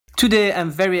Today, I'm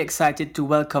very excited to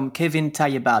welcome Kevin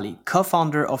Tayebaly,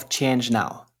 co-founder of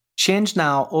ChangeNOW.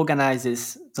 ChangeNOW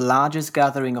organizes the largest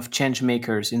gathering of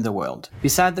changemakers in the world.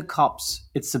 Beside the COPs,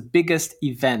 it's the biggest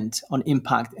event on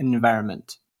impact and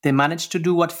environment. They managed to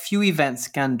do what few events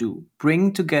can do,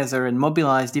 bring together and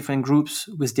mobilize different groups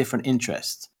with different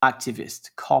interests: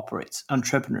 activists, corporates,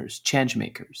 entrepreneurs,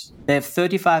 changemakers. They have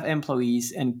 35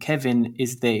 employees and Kevin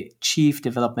is the Chief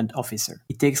Development Officer.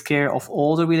 He takes care of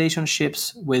all the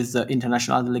relationships with the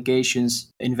international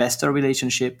delegations, investor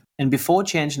relationship, and before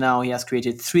ChangeNOW, he has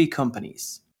created 3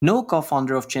 companies. No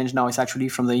co-founder of ChangeNOW is actually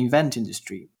from the event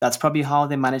industry. That's probably how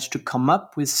they managed to come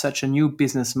up with such a new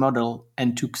business model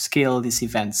and to scale this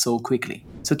event so quickly.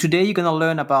 So today you're going to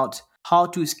learn about how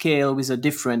to scale with a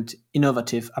different,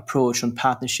 innovative approach on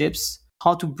partnerships,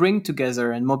 how to bring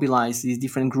together and mobilize these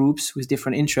different groups with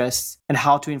different interests, and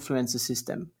how to influence the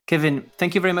system. Kevin,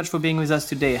 thank you very much for being with us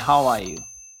today. How are you?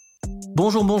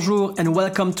 Bonjour, and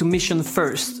welcome to Mission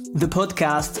First, the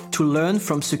podcast to learn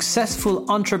from successful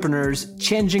entrepreneurs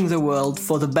changing the world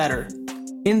for the better.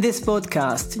 In this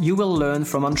podcast, you will learn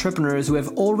from entrepreneurs who have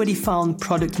already found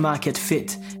product market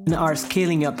fit and are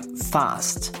scaling up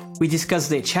fast. We discuss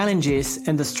their challenges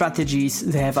and the strategies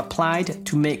they have applied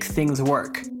to make things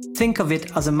work. Think of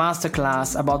it as a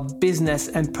masterclass about business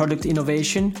and product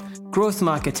innovation, growth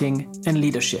marketing, and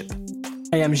leadership.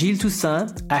 I am Gilles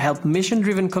Toussaint. I help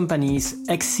mission-driven companies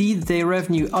exceed their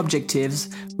revenue objectives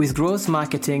with growth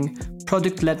marketing,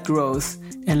 product-led growth,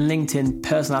 and LinkedIn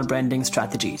personal branding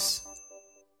strategies.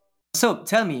 So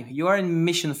tell me, you are in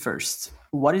Mission First.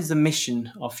 What is the mission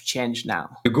of ChangeNOW?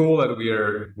 The goal that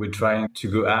we're trying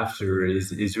to go after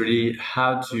is really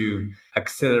how to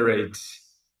accelerate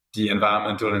the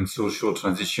environmental and social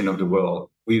transition of the world.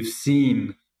 We've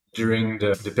seen during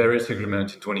the Paris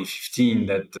Agreement in 2015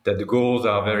 that the goals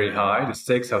are very high, the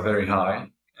stakes are very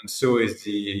high, and so is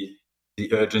the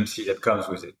urgency that comes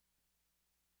with it.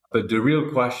 But the real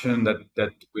question that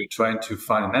we're trying to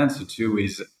find an answer to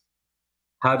is,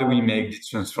 how do we make this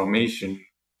transformation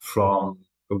from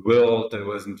a world that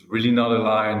wasn't really not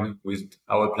aligned with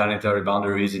our planetary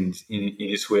boundaries in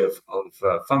its way of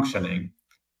functioning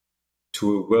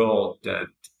to a world that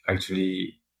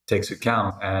actually takes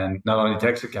account, and not only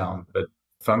takes account, but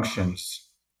functions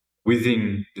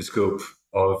within the scope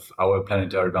of our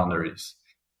planetary boundaries.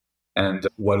 And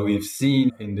what we've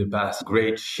seen in the past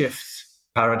great shifts,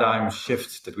 paradigm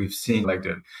shifts that we've seen, like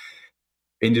the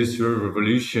Industrial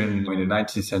Revolution in the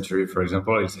 19th century, for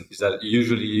example, is that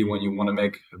usually when you want to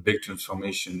make a big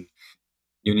transformation,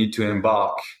 you need to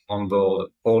embark on board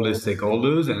all the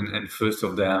stakeholders, and first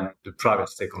of them, the private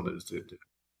stakeholders,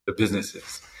 the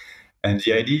businesses. And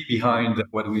the idea behind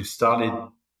what we've started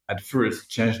at first,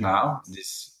 ChangeNOW,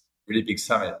 this really big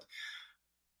summit,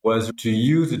 was to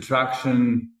use the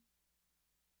traction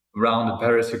around the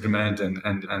Paris Agreement and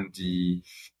the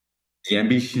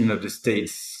ambition of the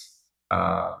states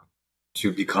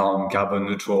to become carbon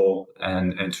neutral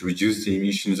and to reduce the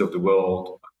emissions of the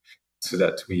world so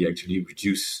that we actually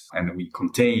reduce and we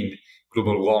contain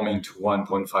global warming to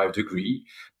 1.5 degree.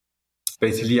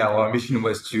 Basically, our mission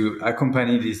was to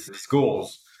accompany these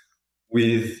goals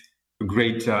with a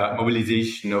great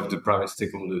mobilization of the private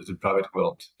stakeholders, the private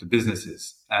world, the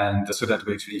businesses, and so that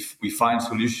we find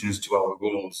solutions to our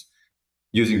goals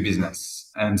using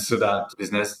business, and so that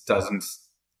business doesn't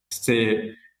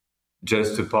stay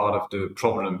just a part of the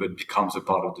problem, but becomes a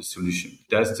part of the solution.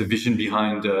 That's the vision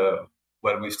behind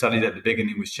what we studied at the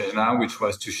beginning with ChangeNOW, which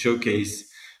was to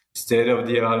showcase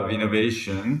state-of-the-art of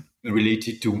innovation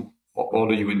related to all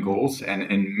the UN goals, and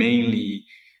mainly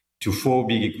to 4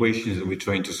 big equations that we're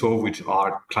trying to solve, which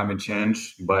are climate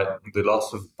change, but the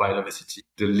loss of biodiversity,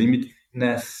 the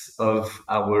limitedness of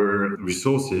our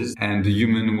resources, and the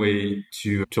human way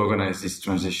to organize this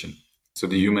transition. So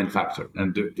the human factor.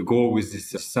 And the goal with this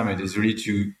summit is really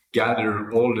to gather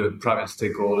all the private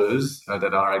stakeholders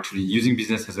that are actually using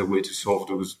business as a way to solve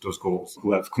those goals,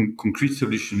 who have concrete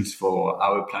solutions for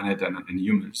our planet and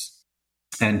humans,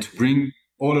 and to bring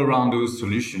all around those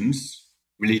solutions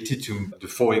related to the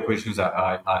 4 equations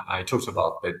I talked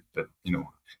about, but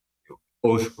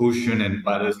ocean and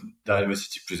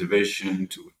biodiversity preservation,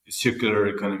 to circular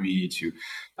economy, to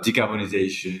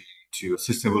decarbonization, to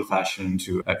sustainable fashion,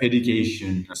 to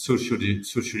education, social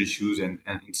issues, and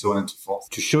so on and so forth.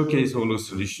 To showcase all those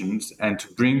solutions and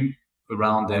to bring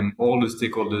around them all the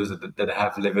stakeholders that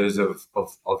have levels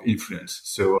of influence.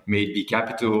 So may it be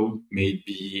capital, may it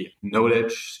be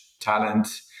knowledge, talent,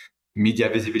 media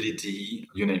visibility,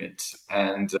 you name it.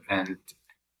 And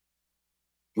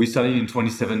we started in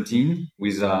 2017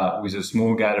 with a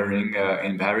small gathering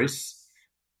in Paris,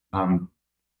 and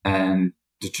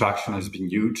the traction has been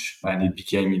huge, and it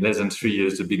became in less than 3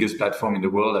 years the biggest platform in the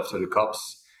world after the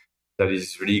COPs that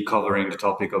is really covering the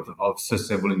topic of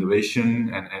sustainable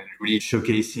innovation and really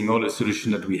showcasing all the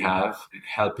solutions that we have and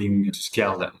helping to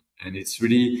scale them. And it's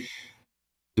really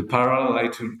the parallel I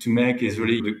like to make is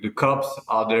really the COPs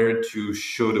are there to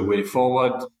show the way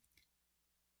forward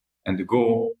and the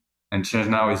goal, and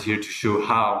ChangeNOW is here to show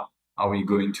how are we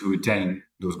going to attain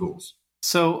those goals.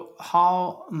 So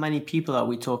how many people are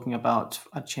we talking about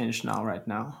at ChangeNOW right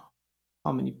now?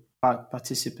 How many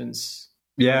participants?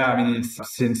 Yeah, I mean,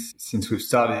 since we've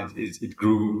started, it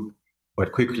grew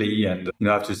quite quickly, and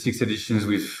after 6 editions,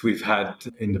 we've had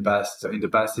in the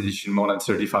past edition more than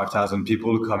 35,000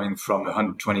 people coming from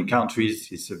 120 countries.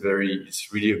 It's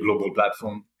really a global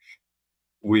platform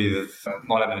with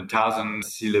more than 1,000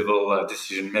 C-level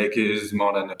decision makers,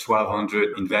 more than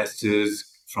 1,200 investors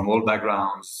from all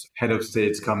backgrounds, head of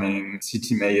states coming,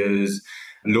 city mayors,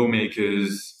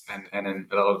 lawmakers, and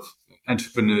a lot of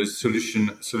entrepreneurs,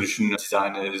 solution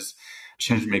designers,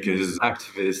 change makers,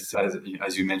 activists.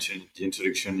 As you mentioned in the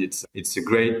introduction, it's a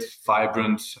great,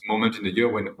 vibrant moment in the year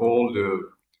when all the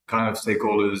kind of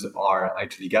stakeholders are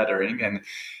actually gathering, and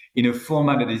in a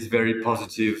format that is very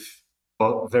positive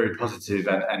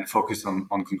and focused on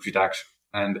concrete action.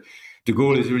 And the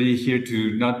goal is really here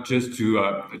to not just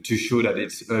to show that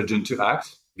it's urgent to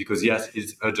act, because yes,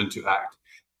 it's urgent to act,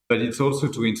 but it's also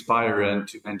to inspire and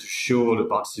to show the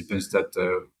participants that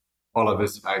all of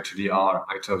us actually are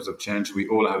actors of change. We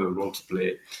all have a role to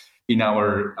play in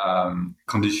our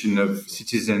condition of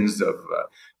citizens, of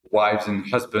wives and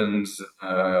husbands,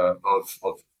 of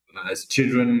as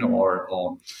children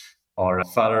or a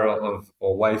father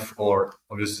or wife, or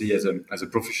obviously as a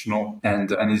professional,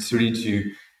 and it's really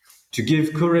to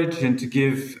give courage and to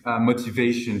give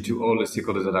motivation to all the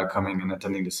stakeholders that are coming and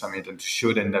attending the summit, and to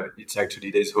show them that it's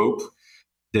actually there's hope,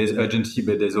 there's urgency,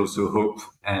 but there's also hope,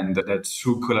 and that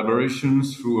through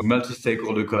collaborations, through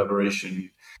multi-stakeholder collaboration,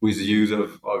 with the use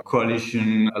of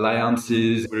coalition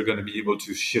alliances, we're going to be able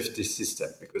to shift this system,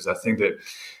 because I think that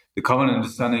the common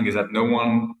understanding is that no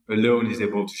one alone is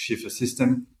able to shift a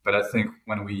system. But I think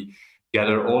when we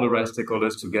gather all the right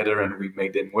stakeholders together and we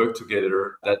make them work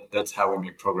together, that's how we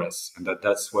make progress. And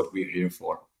that's what we're here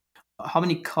for. How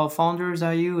many co-founders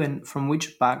are you, and from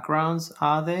which backgrounds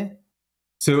are they?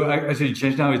 So actually,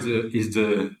 ChangeNOW is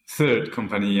the third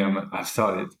company I've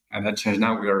started. And at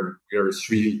ChangeNOW, we are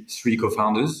three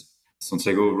co-founders,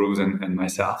 Santiago, Rose, and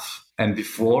myself. And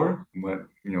before,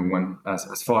 when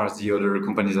as far as the other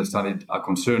companies I started are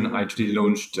concerned, I actually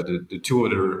launched the two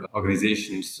other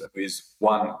organizations with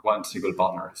one single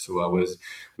partner. So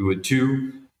we were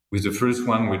two, with the first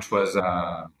one, which was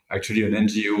actually an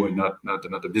NGO and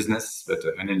not a business, but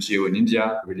an NGO in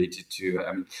India related to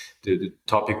the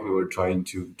topic we were trying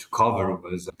to cover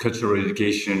was cultural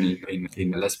education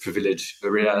in less privileged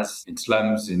areas, in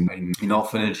slums, in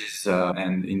orphanages,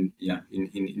 and in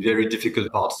very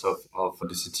difficult parts of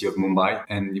the city of Mumbai.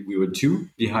 And we were two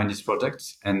behind this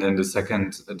project. And then the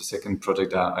second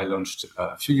project I launched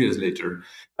a few years later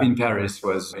in Paris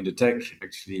was in the tech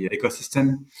actually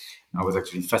ecosystem. I was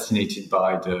actually fascinated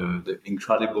by the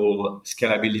incredible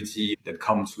scalability that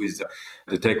comes with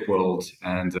the tech world,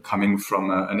 and coming from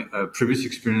a previous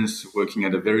experience working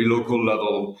at a very local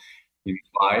level in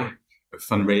Dubai,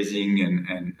 fundraising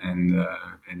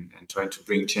and trying to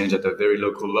bring change at a very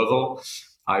local level.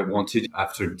 I wanted,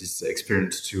 after this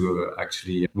experience, to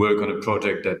actually work on a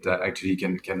project that actually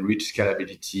can reach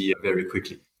scalability very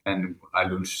quickly. And I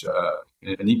launched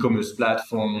an e-commerce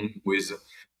platform with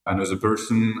another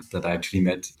person that I actually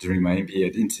met during my MBA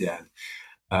at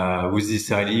INSEAD, with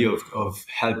this idea of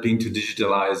helping to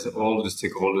digitalize all the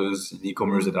stakeholders in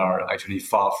e-commerce that are actually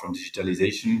far from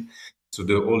digitalization. So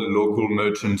all the local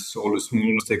merchants, all the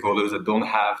small stakeholders that don't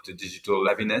have the digital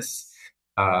savviness,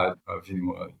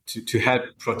 to help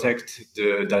protect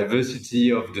the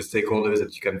diversity of the stakeholders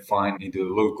that you can find in the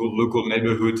local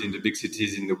neighborhoods in the big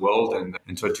cities in the world,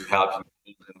 and try to help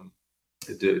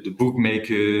the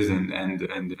bookmakers and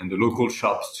the local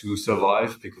shops to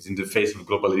survive, because in the face of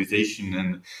globalization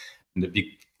and the big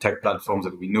tech platforms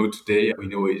that we know today, we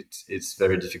know it's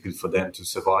very difficult for them to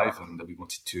survive, and we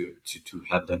wanted to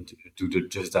help them to do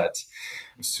just that.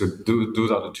 So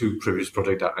those are the two previous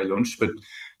projects that I launched. But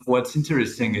what's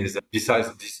interesting is that besides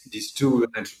these two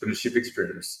entrepreneurship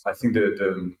experience, I think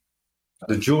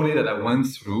the journey that I went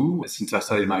through since I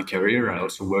started my career, I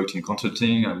also worked in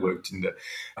consulting. I worked in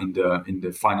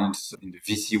the finance, in the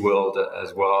VC world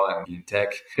as well, and in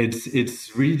tech.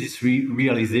 It's really this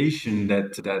realization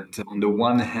that on the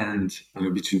one hand,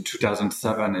 between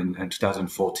 2007 and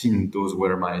 2014, those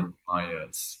were my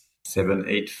 7,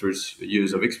 8 first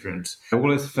years of experience, I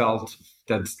always felt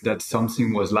that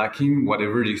something was lacking,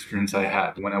 whatever the experience I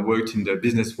had. When I worked in the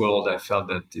business world, I felt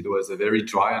that it was a very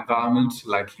dry environment,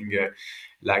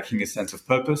 lacking a sense of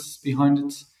purpose behind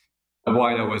it. When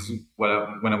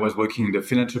I was working in the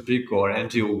philanthropic or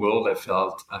NGO world, I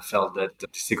felt that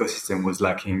this ecosystem was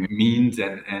lacking means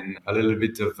and a little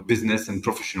bit of business and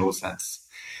professional sense.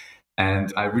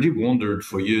 And I really wondered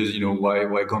for years,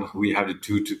 why can't we have the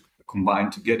two to combine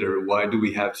together? Why do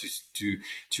we have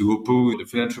to oppose the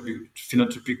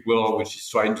philanthropic world, which is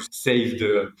trying to save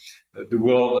the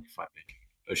world, if I make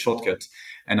a shortcut,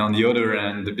 and on the other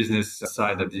hand, the business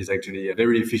side that is actually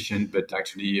very efficient but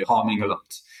actually harming a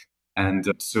lot. And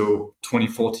so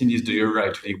 2014 is the year I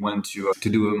actually went to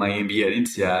do my MBA at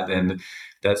INSEAD, and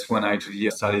that's when I actually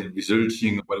started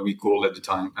researching what we call at the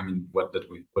time, what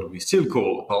we still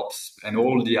call ops, and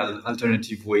all the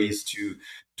alternative ways to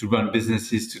run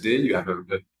businesses today. You have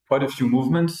quite a few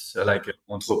movements, like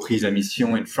Entreprise à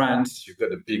Mission in France. You've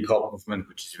got a big op movement,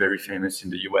 which is very famous in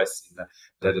the US,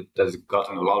 that has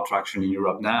gotten a lot of traction in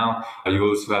Europe now. You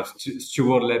also have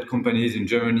steward-led companies in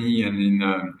Germany and in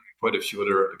quite a few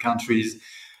other countries.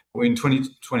 In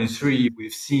 2023,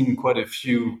 we've seen quite a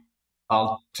few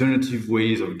alternative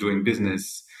ways of doing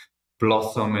business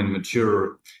blossom and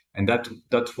mature, and that's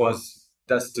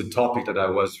the topic that I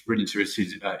was really interested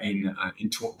in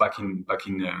back in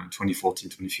 2014,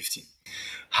 2015.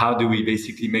 How do we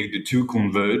basically make the two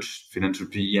converge,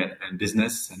 philanthropy and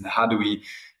business, and how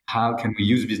can we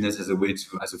use business as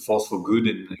a force for good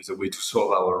and as a way to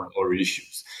solve our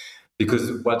issues?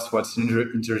 Because what's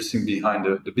interesting behind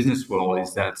the business world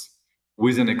is that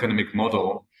with an economic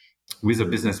model, with a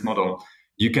business model,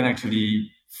 you can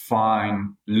actually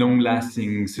find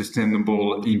long-lasting,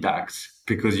 sustainable impacts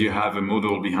because you have a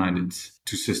model behind it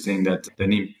to sustain that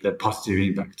positive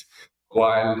impact.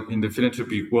 While in the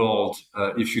philanthropic world,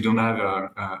 if you don't have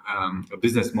a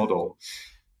business model,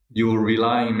 you're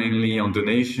relying mainly on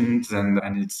donations, and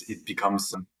it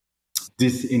becomes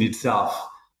this in itself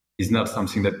is not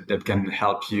something that can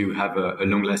help you have a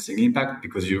long-lasting impact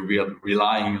because you're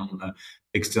relying on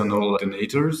external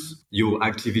donators. Your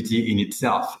activity in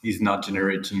itself is not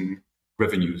generating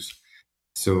revenues.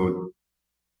 So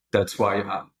that's why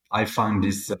I find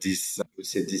this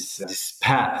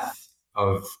path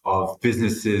of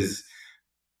businesses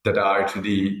that are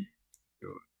actually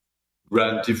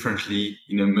run differently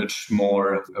in a much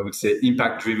more, I would say,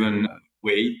 impact-driven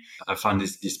way. I find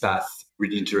this path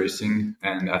really interesting,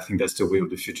 and I think that's the way of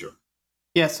the future.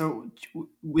 Yeah, so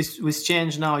with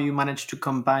ChangeNOW, you managed to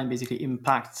combine basically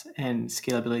impact and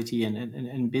scalability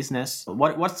and business.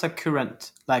 What's the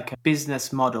current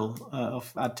business model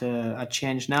at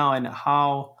ChangeNOW, and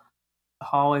how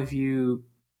have you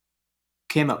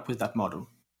came up with that model?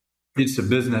 It's a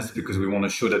business because we want to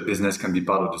show that business can be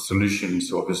part of the solution.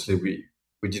 So obviously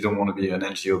we didn't want to be an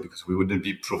NGO because we wouldn't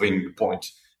be proving the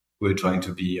point we're trying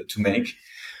to make.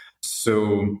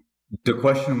 So the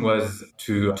question was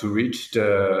to reach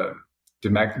the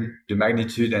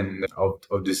magnitude and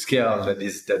of the scale that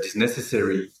is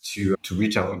necessary to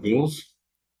reach our goals.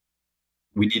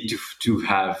 We need to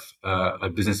have a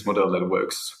business model that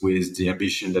works with the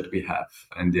ambition that we have,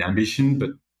 and the ambition.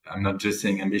 But I'm not just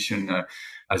saying ambition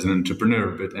as an entrepreneur,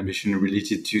 but ambition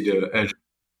related to the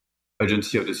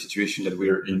urgency of the situation that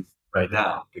we're in right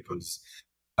now, because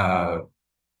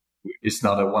it's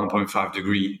not a 1.5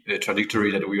 degree trajectory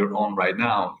that we are on right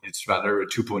now. It's rather a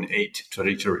 2.8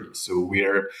 trajectory. So we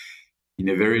are in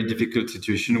a very difficult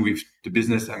situation with the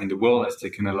business. The world has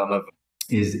taken a lot of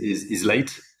is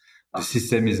late. The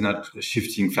system is not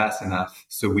shifting fast enough.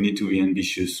 So we need to be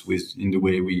ambitious in the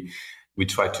way we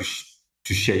try to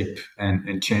shape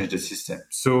and change the system.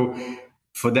 So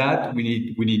for that,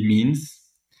 we need means.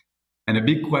 And a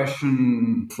big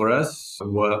question for us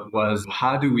was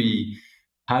how do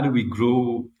we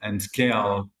grow and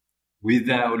scale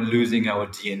without losing our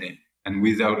DNA and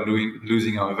without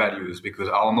losing our values? Because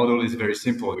our model is very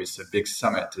simple. It's a big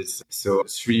summit. So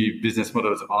 3 business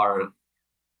models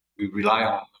we rely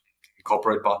on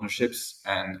corporate partnerships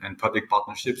and public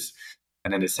partnerships.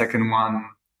 And then the second one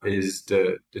is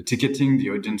the ticketing.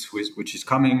 The audience which is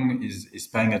coming is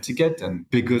paying a ticket. And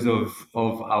because of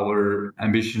our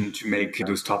ambition to make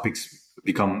those topics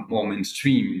become more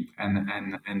mainstream,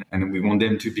 and we want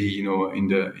them to be, in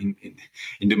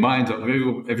the minds of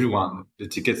everyone. The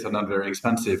tickets are not very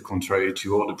expensive, contrary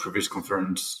to all the previous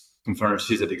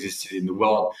conferences that existed in the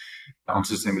world on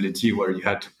sustainability, where you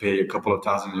had to pay a couple of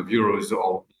thousands of euros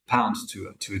or pounds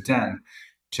to attend.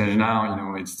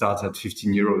 ChangeNOW, it starts at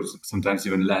 15 euros, sometimes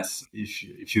even less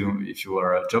if you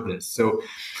are jobless. So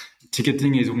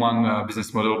ticketing is one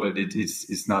business model, but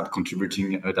it's not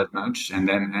contributing that much. And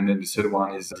then the third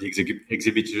one is the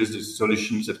exhibitors, the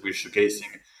solutions that we're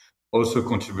showcasing also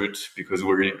contribute because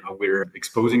we're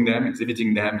exposing them,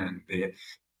 exhibiting them, and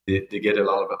they get a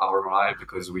lot of ROI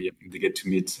because they get to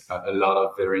meet a lot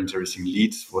of very interesting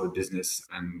leads for the business,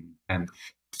 and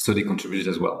so they contribute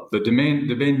as well. But the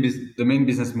main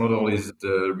business model is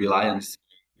the reliance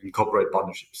in corporate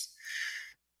partnerships.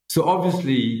 So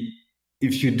obviously,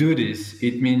 if you do this,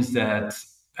 it means that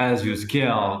as you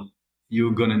scale,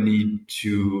 you're gonna need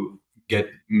to get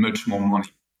much more money.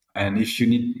 And if you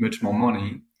need much more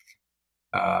money,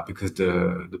 because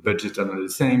the budgets are not the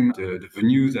same. The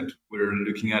venues that we're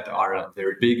looking at are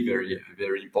very big, very,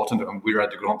 very important. And we're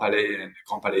at the Grand Palais and the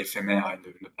Grand Palais Éphémère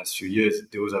in the past few years.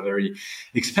 Those are very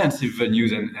expensive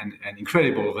venues and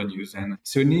incredible venues. And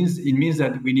so it means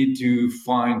that we need to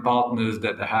find partners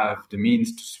that have the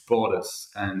means to support us.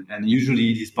 And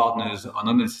usually these partners are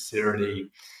not necessarily,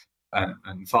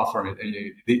 and far from it,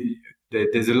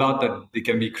 there's a lot that they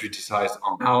can be criticized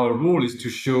on. Our role is to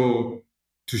show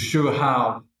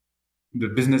how the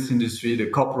business industry, the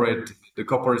corporate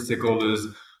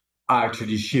stakeholders are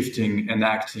actually shifting and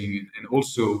acting and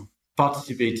also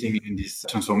participating in this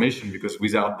transformation, because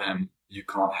without them, you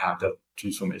can't have that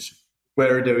transformation.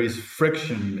 Where there is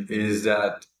friction is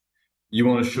that you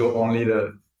want to show only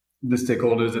the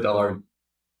stakeholders that are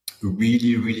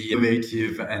really, really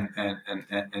innovative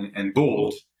and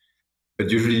bold,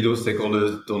 but usually those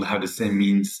stakeholders don't have the same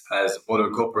means as other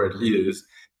corporate leaders.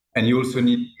 And you also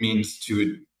need means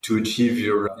to achieve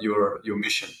your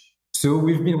mission. So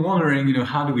we've been wondering,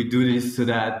 how do we do this so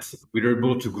that we're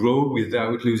able to grow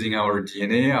without losing our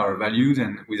DNA, our values,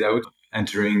 and without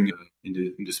entering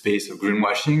in the space of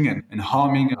greenwashing and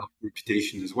harming our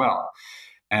reputation as well.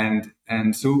 And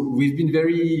so we've been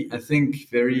very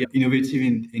innovative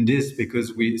in this,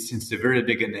 because since the very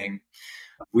beginning,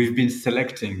 we've been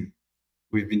selecting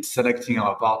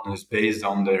our partners based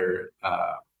on their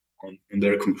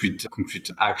concrete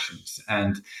actions.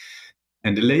 And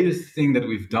the latest thing that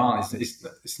we've done is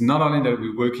not only that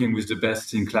we're working with the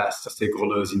best in class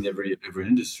stakeholders in every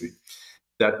industry.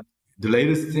 That the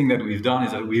latest thing that we've done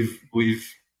is that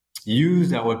we've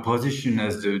used our position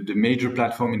as the major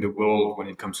platform in the world when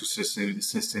it comes to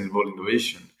sustainable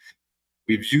innovation.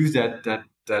 We've used that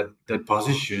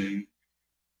position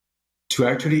to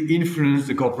actually influence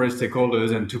the corporate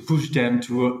stakeholders and to push them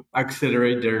to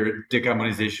accelerate their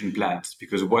decarbonization plans.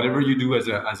 Because whatever you do as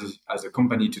a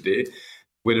company today,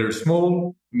 whether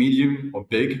small, medium, or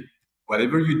big,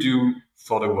 whatever you do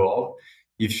for the world,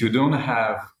 if you don't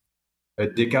have a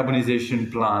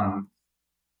decarbonization plan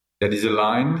that is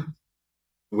aligned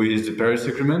with the Paris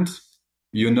Agreement,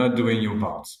 you're not doing your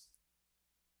part.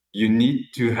 You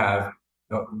need to have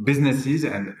businesses,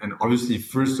 and obviously,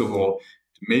 first of all,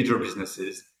 major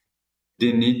businesses,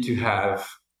 they need to have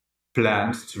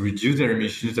plans to reduce their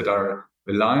emissions that are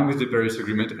aligned with the Paris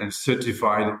Agreement and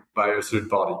certified by a third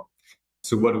party.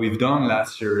 So what we've done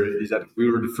last year is that we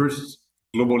were the first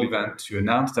global event to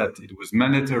announce that it was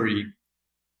mandatory,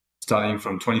 starting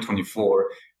from 2024,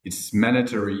 it's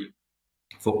mandatory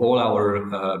for all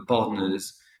our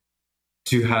partners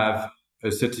to have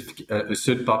a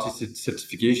third-party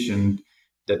certification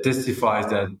that testifies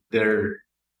that their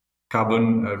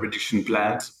carbon reduction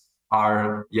plans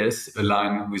are, yes,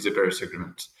 aligned with the Paris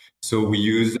Agreement. So we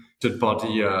use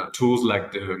third-party tools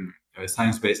like the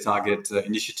Science-Based Target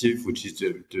Initiative, which is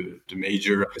the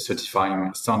major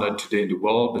certifying standard today in the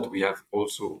world, but we have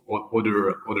also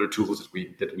other tools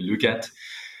that we look at.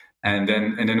 And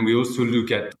then we also look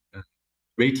at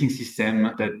rating system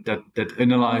that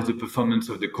analyze the performance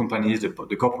of the companies,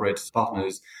 the corporate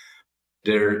partners,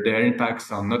 their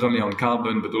impacts on not only on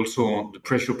carbon, but also on the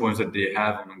pressure points that they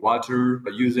have on water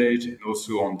usage and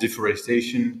also on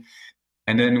deforestation.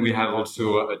 And then we have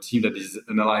also a team that is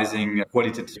analyzing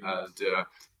qualitative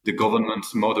the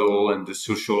governance model and the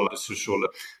social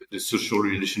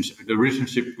relationship, the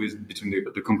relationship between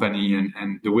the company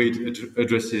and the way it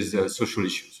addresses social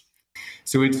issues.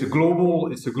 So it's a global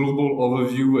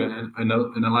overview and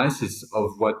analysis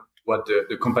of what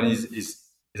the company is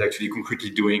actually concretely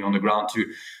doing on the ground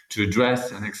to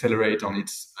address and accelerate on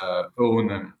its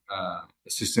own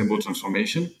sustainable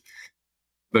transformation.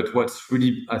 But what's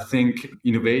really, I think,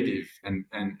 innovative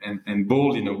and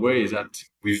bold in a way is that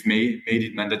we've made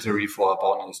it mandatory for our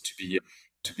partners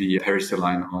to be Paris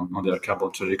aligned on their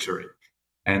carbon trajectory,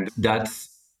 and that's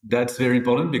very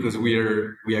important because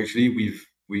we've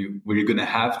we're going to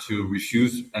have to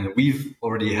refuse, and we've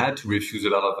already had to refuse a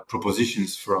lot of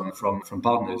propositions from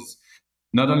partners.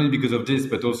 Not only because of this,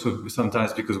 but also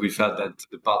sometimes because we felt that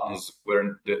the partners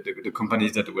were the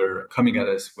companies that were coming at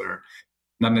us were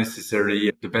not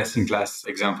necessarily the best in class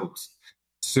examples.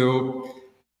 So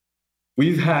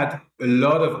we've had a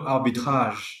lot of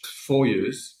arbitrage 4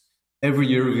 years. Every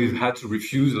year we've had to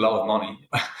refuse a lot of money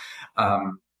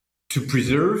to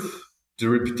preserve the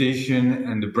reputation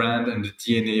and the brand and the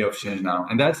DNA of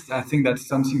ChangeNOW. And I think that's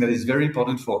something that is very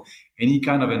important for any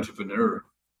kind of entrepreneur.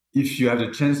 If you have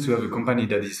the chance to have a company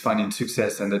that is finding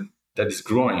success and that is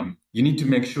growing, you need to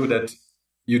make sure that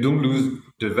you don't lose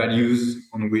the values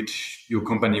on which your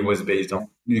company was based on.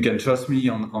 You can trust me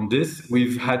on this.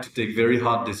 We've had to take very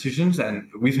hard decisions, and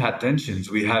we've had tensions.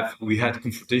 We had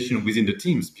confrontation within the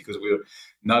teams because we're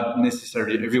not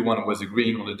necessarily everyone was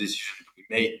agreeing on the decision we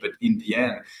made. But in the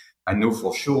end, I know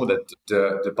for sure that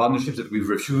the partnerships that we've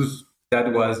refused,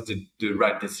 that was the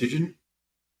right decision.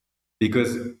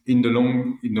 Because in the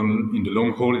long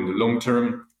haul, in the long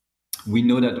term, we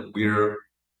know that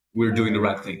we're doing the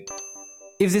right thing.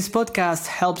 If this podcast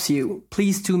helps you,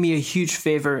 please do me a huge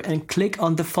favor and click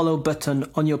on the follow button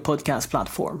on your podcast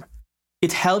platform.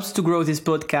 It helps to grow this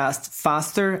podcast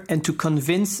faster and to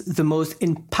convince the most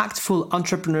impactful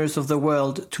entrepreneurs of the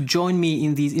world to join me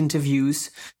in these interviews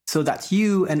so that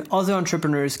you and other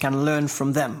entrepreneurs can learn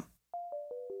from them.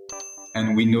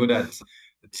 And we know that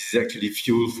this is actually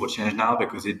fuel for ChangeNOW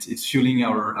because it's fueling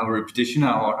our reputation,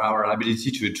 our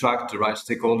ability to attract the right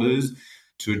stakeholders,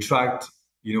 to attract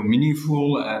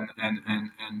meaningful and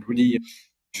really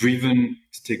driven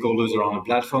stakeholders around the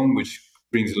platform, which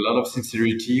brings a lot of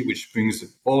sincerity, which brings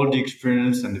all the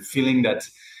experience and the feeling that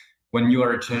when you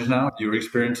are at ChangeNOW, you're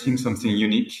experiencing something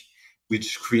unique,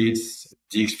 which creates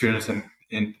the experience and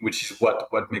which is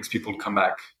what makes people come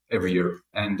back every year.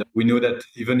 And we know that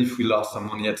even if we lost some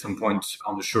money at some point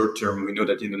on the short term, we know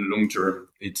that in the long term,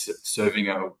 it's serving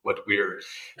what we're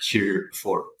here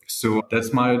for. So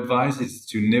that's my advice, is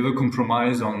to never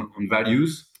compromise on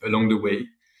values along the way,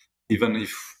 even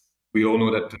if we all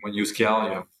know that when you scale,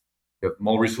 you have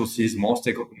more resources, more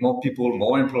people,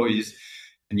 more employees,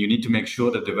 and you need to make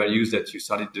sure that the values that you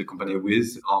started the company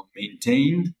with are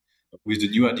maintained with the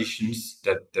new additions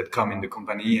that come in the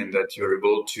company, and that you're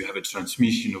able to have a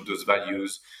transmission of those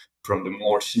values from the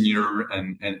more senior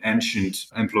and ancient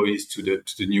employees to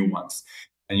the new ones.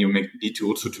 And you need to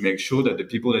also to make sure that the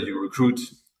people that you recruit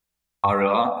are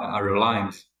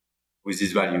aligned with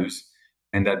these values,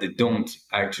 and that they don't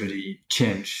actually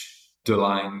change the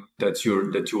line that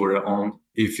you are on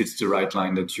if it's the right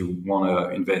line that you want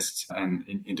to invest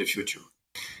in the future.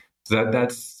 So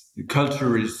that's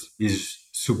culture is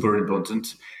super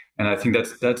important, and I think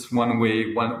that's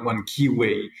one key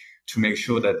way to make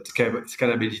sure that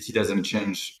scalability doesn't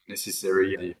change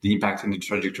necessarily the impact and the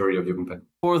trajectory of your company.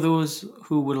 For those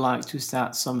who would like to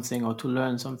start something or to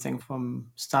learn something from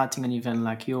starting an event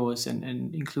like yours and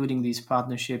including these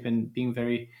partnership and being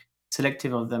very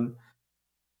selective of them,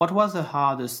 what was the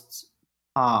hardest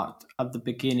part at the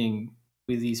beginning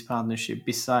with these partnerships,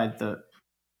 beside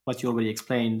what you already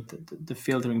explained, the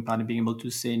filtering part and being able to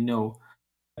say no?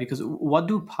 Because what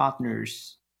do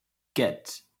partners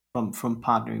get from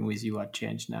partnering with you at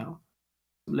ChangeNOW?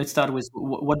 Let's start with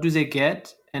what do they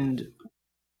get, and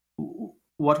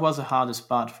what was the hardest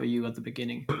part for you at the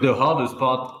beginning? The hardest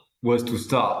part was to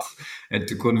start and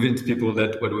to convince people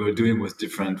that what we were doing was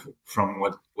different from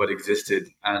what existed,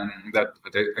 and that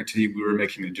actually we were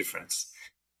making a difference.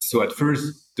 So at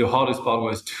first, the hardest part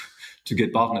was to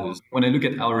get partners. When I look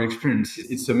at our experience,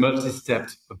 it's a multi-step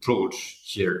approach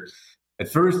here. At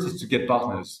first, it's to get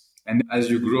partners. And as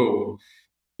you grow,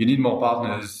 you need more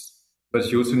partners, but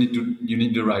you also need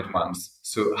the right ones.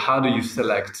 So how do you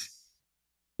select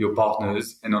your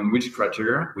partners, and on which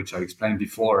criteria, which I explained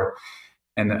before?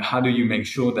 And how do you make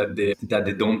sure that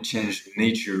they don't change the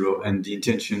nature and the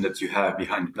intention that you have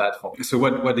behind the platform? So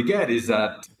what they get is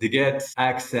that they get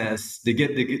access, they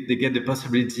get the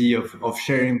possibility of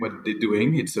sharing what they're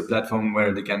doing. It's a platform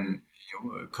where they can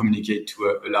communicate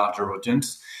to a larger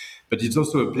audience, but it's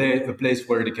also a place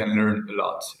where they can learn a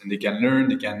lot, and they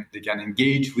can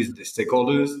engage with the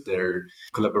stakeholders, their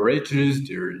collaborators,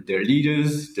 their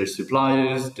leaders, their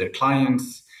suppliers, their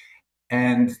clients.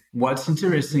 And what's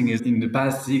interesting is in the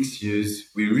past 6 years,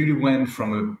 we really went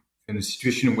from a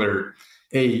situation where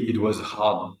A, it was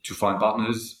hard to find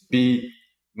partners. B,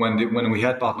 when we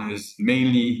had partners,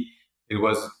 mainly it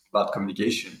was about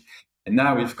communication. And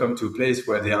now we've come to a place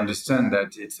where they understand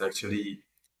that it's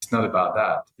not about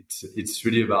that. It's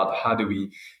really about how do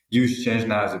we use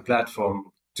ChangeNOW as a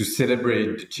platform to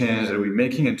celebrate the change that we're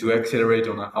making and to accelerate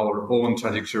on our own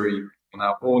trajectory, on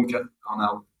our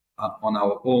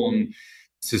own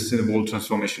sustainable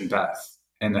transformation path.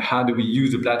 And how do we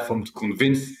use the platform to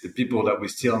convince the people that we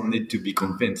still need to be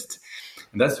convinced?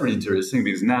 And that's really interesting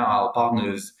because now our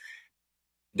partners,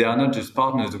 they are not just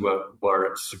partners who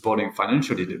are supporting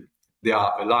financially, they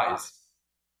are allies.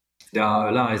 They are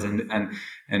allies,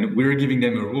 and we're giving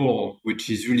them a role which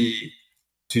is really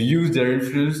to use their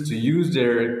influence, to use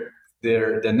their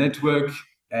network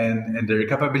and their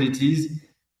capabilities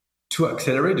to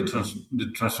accelerate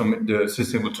the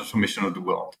sustainable transformation of the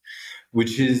world,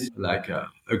 which is like a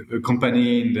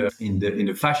company in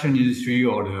the fashion industry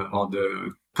or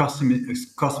the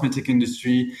cosmetic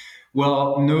industry.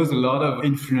 Well, knows a lot of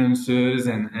influencers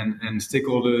and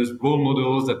stakeholders, role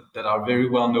models that are very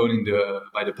well known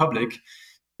by the public.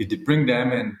 If they bring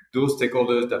them and those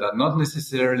stakeholders that are not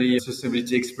necessarily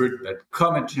sustainability experts, but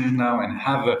come at ChangeNOW and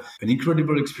have an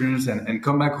incredible experience and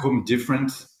come back home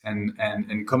different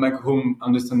and come back home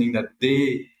understanding that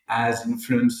they, as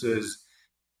influencers,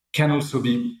 can also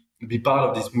be part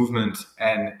of this movement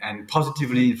and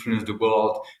positively influence the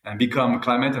world and become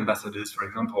climate ambassadors, for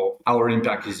example, our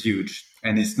impact is huge.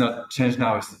 And it's not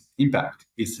ChangeNOW's impact,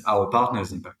 it's our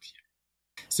partners' impact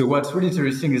here. So what's really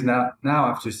interesting is now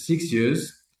after 6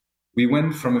 years, we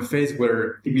went from a phase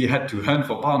where we had to hunt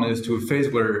for partners to a phase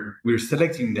where we're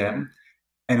selecting them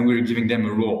and we're giving them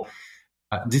a role.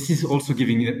 This is also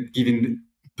giving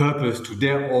purpose to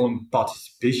their own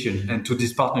participation and to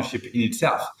this partnership in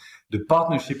itself. The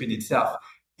partnership in itself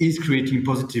is creating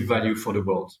positive value for the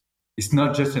world. It's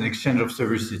not just an exchange of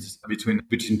services between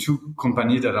two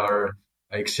companies that are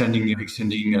exchanging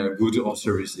goods or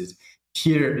services.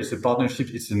 Here is a partnership,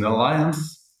 it's an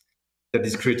alliance that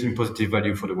is creating positive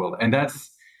value for the world. And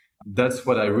that's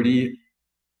what I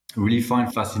really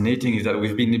find fascinating, is that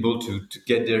we've been able to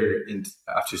get there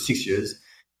after 6 years.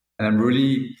 And I'm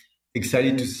really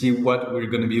excited to see what we're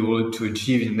going to be able to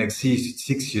achieve in the next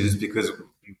 6 years, because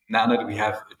now that we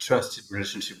have a trusted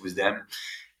relationship with them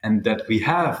and that we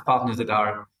have partners that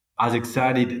are as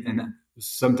excited and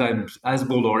sometimes as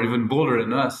bold or even bolder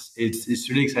than us, it's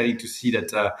really exciting to see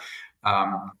that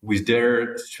with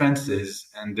their strengths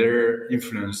and their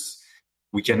influence,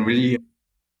 we can really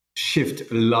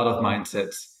shift a lot of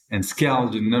mindsets and scale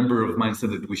the number of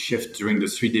mindsets that we shift during the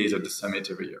 3 days of the summit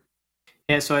every year.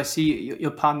 Yeah, so I see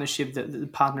your partnership, the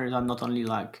partners are not only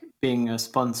like being a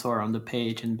sponsor on the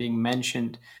page and being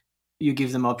mentioned, you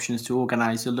give them options to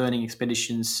organize the learning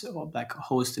expeditions or like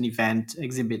host an event,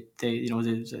 exhibit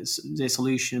their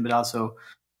solution, but also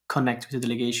connect with the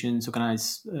delegations,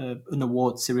 organize an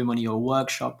award ceremony or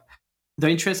workshop. The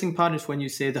interesting part is when you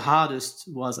say the hardest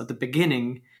was at the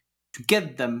beginning to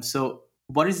get them. So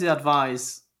what is the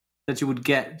advice that you'd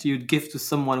give to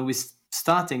someone who is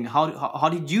starting? How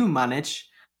did you manage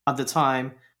at the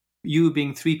time, you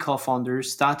being 3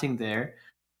 co-founders starting there,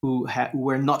 who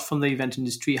were not from the event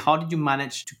industry? How did you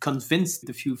manage to convince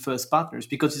the few first partners?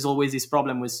 Because there's always this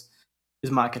problem with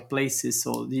marketplaces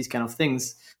or these kind of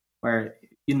things where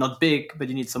you're not big, but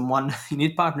you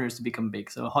need partners to become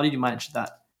big. So how did you manage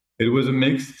that? It was a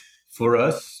mix for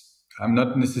us. I'm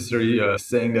not necessarily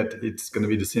saying that it's going to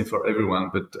be the same for everyone,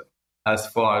 but as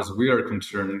far as we are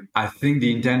concerned, I think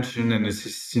the intention and the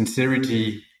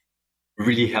sincerity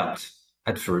really helped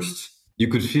at first. You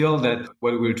could feel that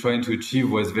what we were trying to achieve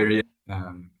was very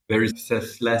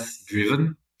selfless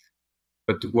driven,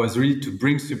 but was really to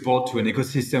bring support to an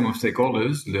ecosystem of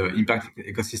stakeholders, the impact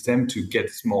ecosystem, to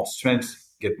get more strength,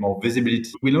 get more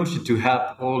visibility. We launched it to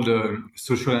help all the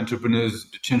social entrepreneurs,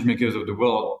 the changemakers of the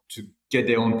world, to get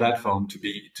their own platform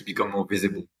to become more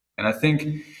visible. And I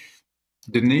think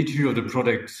the nature of the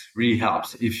product really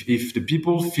helps. If the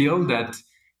people feel that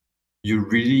you're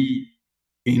really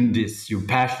in this, you're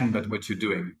passionate about what you're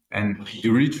doing, and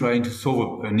you're really trying to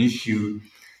solve an issue,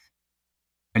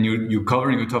 and you're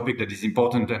covering a topic that is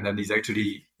important and that is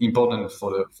actually important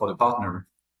for the partner,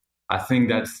 I think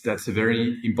that's a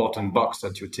very important box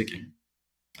that you're ticking.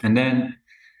 And then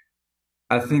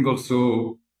I think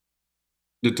also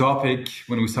the topic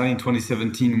when we started in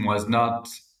 2017 was not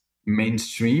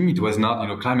mainstream. It was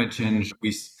not, climate change.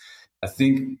 I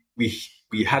think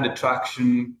we had a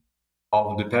traction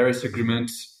of the Paris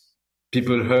Agreement.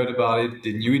 People heard about it.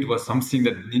 They knew it was something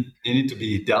that needed to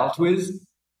be dealt with.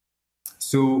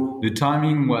 So the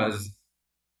timing was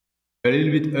a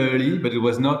little bit early, but it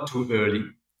was not too early.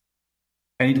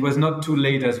 And it was not too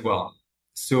late as well.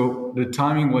 So the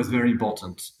timing was very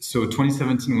important. So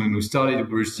 2017, when we started,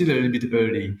 we were still a little bit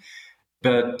early.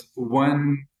 But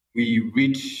when we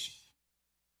reached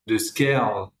the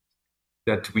scale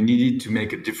that we needed to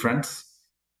make a difference,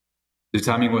 The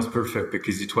timing was perfect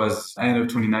because it was end of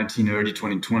 2019, early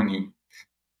 2020.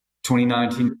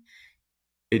 2019,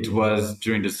 it was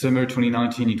during the summer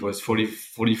 2019, it was 40,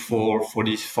 44,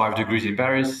 45 degrees in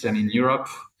Paris, and in Europe,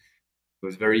 it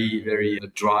was very, very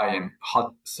dry and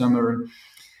hot summer.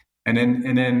 And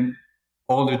then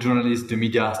all the journalists, the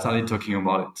media started talking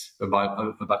about it,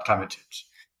 about climate change.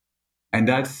 And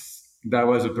that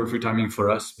was a perfect timing for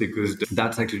us because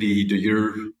that's actually the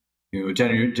year,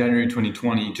 January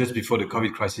 2020, just before the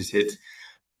COVID crisis hit.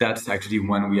 That's actually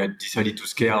when we had decided to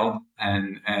scale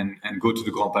and go to the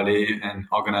Grand Palais and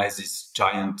organize this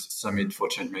giant summit for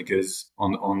changemakers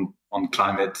on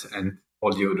climate and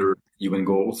all the other UN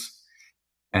goals.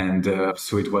 And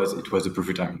so it was a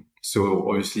perfect time. So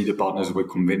obviously the partners were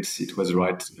convinced it was the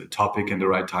right topic and the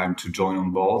right time to join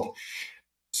on board.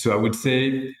 So I would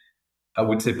say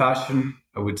passion.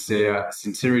 I would say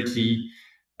sincerity.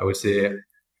 I would say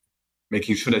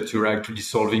making sure that you're actually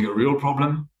solving a real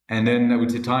problem. And then I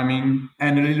would say timing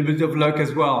and a little bit of luck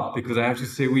as well, because I have to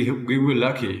say we were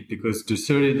lucky because the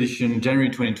third edition, January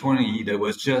 2020, that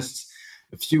was just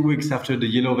a few weeks after the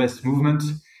Yellow Vest movement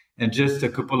and just a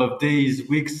couple of days,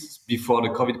 weeks before the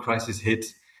COVID crisis hit.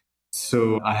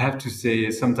 So I have to say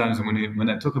sometimes when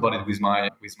I talk about it with my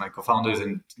co-founders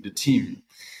and the team,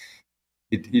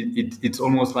 it's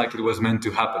almost like it was meant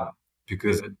to happen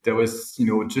because there was,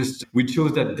 we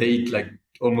chose that date like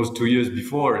almost 2 years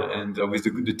before and with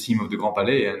the team of the Grand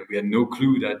Palais, and we had no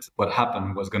clue that what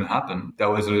happened was going to happen. There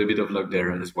was a little bit of luck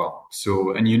there as well.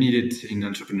 So, and you need it in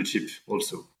entrepreneurship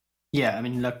also. Yeah, I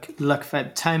mean,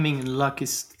 timing and luck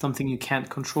is something you can't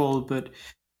control, but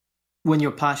when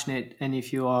you're passionate and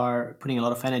if you are putting a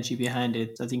lot of energy behind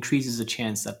it, that increases the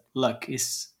chance that luck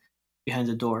is behind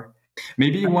the door.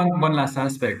 Maybe one last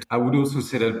aspect. I would also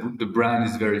say that the brand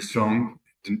is very strong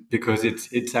because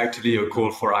it's actually a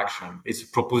call for action. It's a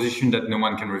proposition that no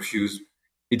one can refuse.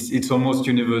 It's almost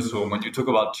universal. When you talk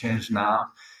about change now,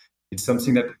 it's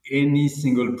something that any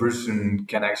single person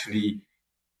can actually.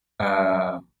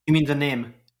 You mean the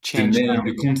name? Change Now.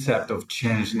 The concept of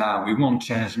change now. We want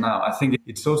change now. I think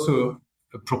it's also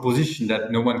a proposition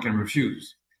that no one can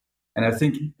refuse. And I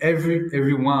think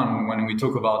everyone, when we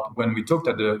talked about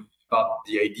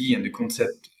the idea and the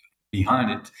concept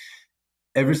behind it,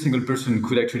 every single person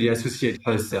could actually associate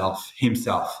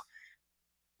himself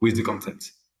with the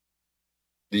concept.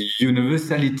 The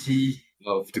universality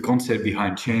of the concept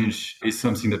behind change is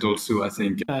something that also I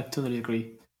think. I totally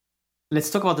agree. Let's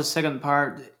talk about the second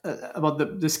part, about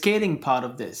the scaling part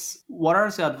of this. What are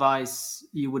the advice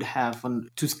you would have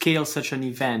to scale such an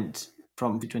event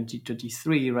from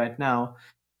 2023 right now?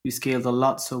 You scaled a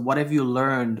lot. So what have you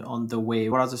learned on the way?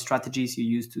 What are the strategies you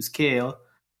use to scale,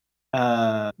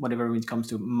 whatever when it comes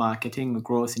to marketing or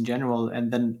growth in general?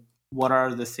 And then what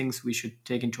are the things we should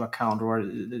take into account or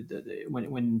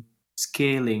when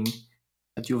scaling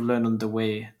that you've learned on the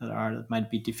way that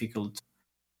might be difficult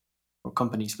for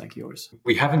companies like yours?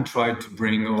 We haven't tried to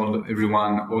bring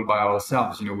everyone all by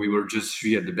ourselves. We were just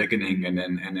 3 at the beginning, and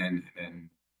then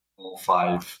all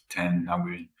 5, 10. Now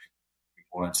we're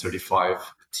more than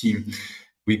 35 team.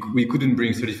 We couldn't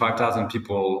bring 35,000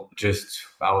 people just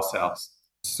ourselves.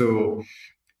 So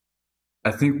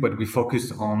I think what we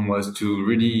focused on was to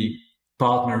really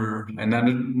partner, and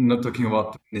I'm not talking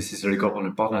about necessarily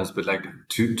corporate partners, but like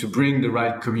to bring the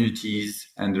right communities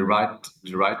and the right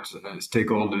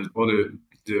stakeholders, all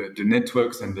the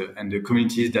networks and the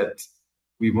communities that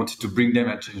we wanted to bring them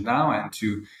at ChangeNOW and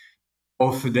to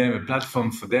offer them a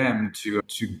platform for them to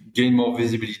gain more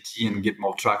visibility and get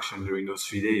more traction during those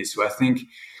 3 days. So I think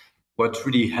what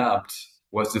really helped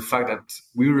was the fact that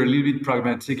we were a little bit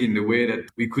pragmatic in the way that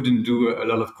we couldn't do a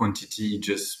lot of quantity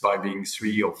just by being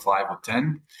 3 or 5 or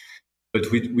 10,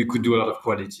 but we could do a lot of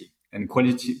quality. And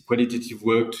qualitative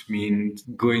work means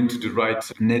going to the right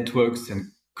networks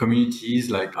and communities,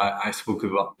 like I spoke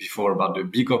about before about the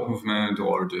B Corp movement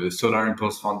or the Solar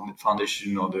Impulse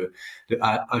Foundation or the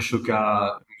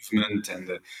Ashoka movement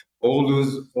and all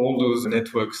those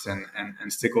networks and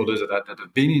stakeholders that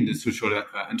have been in the social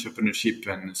entrepreneurship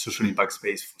and social impact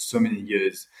space for so many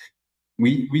years.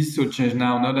 We saw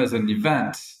ChangeNOW not as an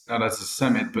event, not as a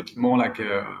summit, but more like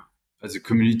as a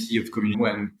community of community.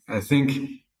 And I think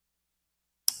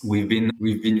we've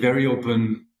been very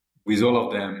open with all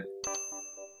of them.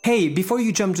 Hey, before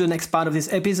you jump to the next part of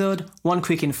this episode, one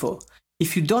quick info.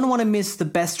 If you don't want to miss the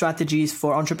best strategies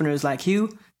for entrepreneurs like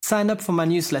you, sign up for my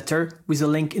newsletter with a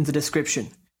link in the description.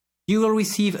 You will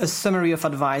receive a summary of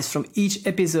advice from each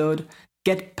episode,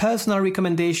 get personal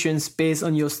recommendations based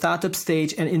on your startup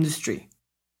stage and industry.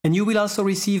 And you will also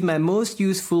receive my most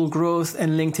useful growth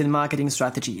and LinkedIn marketing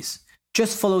strategies.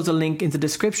 Just follow the link in the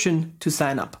description to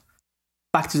sign up.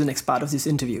 Back to the next part of this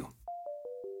interview.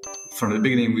 From the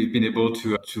beginning, we've been able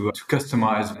to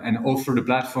customize and offer the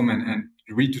platform and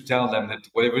really to tell them that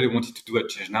whatever they wanted to do at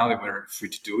ChangeNOW, they were free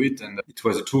to do it. And it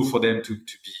was a tool for them to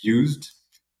be used.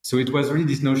 So it was really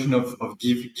this notion of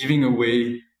giving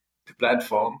away the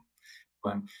platform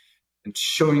and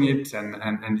showing it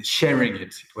and sharing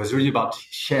it. It was really about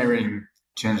sharing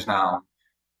ChangeNOW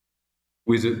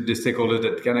with the stakeholder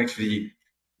that can actually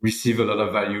receive a lot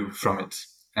of value from it.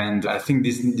 And I think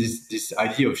this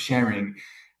idea of sharing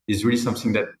is really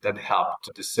something that helped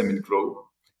the summit grow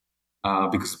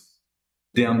because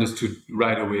they understood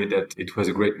right away that it was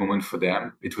a great moment for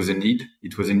them. It was a need.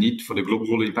 It was a need for the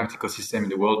global impact ecosystem in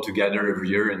the world to gather every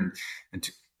year and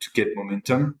to get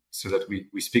momentum so that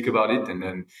we speak about it and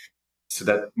then so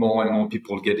that more and more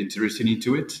people get interested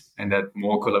into it and that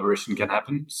more collaboration can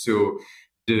happen. So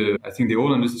I think they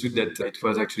all understood that it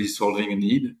was actually solving a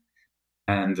need.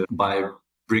 And by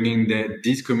bringing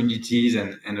these communities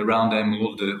and around them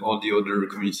all the other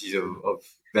communities of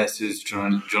investors,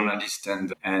 journalists,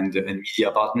 and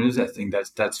media partners, I think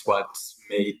that's what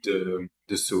made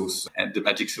the sauce and the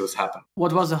magic sauce happen.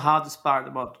 What was the hardest part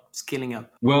about scaling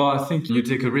up? Well, I think you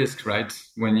take a risk, right?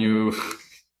 When you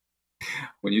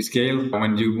scale,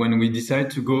 when we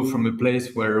decide to go from a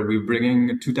place where we're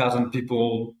bringing 2,000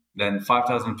 people, then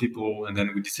 5,000 people, and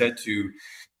then we decide to,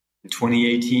 in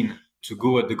 2018, to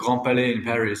go at the Grand Palais in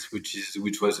Paris,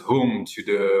 which was home to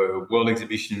the world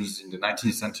exhibitions in the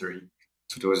 19th century.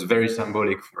 So it was very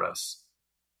symbolic for us.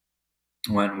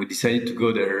 When we decided to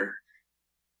go there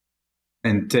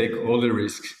and take all the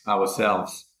risks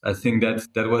ourselves, I think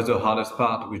that was the hardest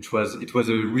part, it was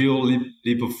a real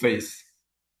leap of faith,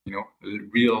 a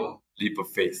real leap of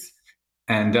faith.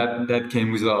 And that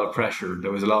came with a lot of pressure.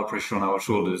 There was a lot of pressure on our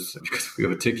shoulders because we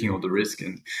were taking all the risk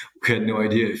and we had no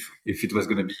idea if it was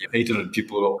going to be 800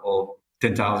 people or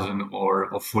 10,000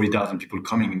 or 40,000 people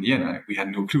coming in the end. We had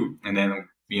no clue. And then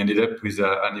we ended up with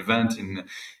an event in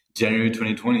January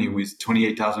 2020 with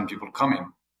 28,000 people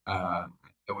coming. That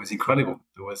was incredible.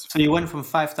 So you went from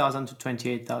 5,000 to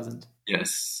 28,000.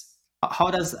 Yes.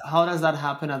 How does that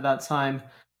happen at that time?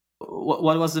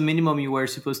 What was the minimum you were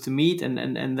supposed to meet, and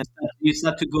then you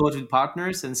start to go to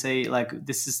partners and say like,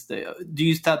 this is do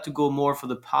you start to go more for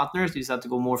the partners? Do you start to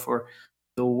go more for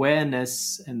the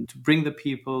awareness and to bring the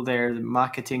people there, the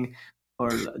marketing,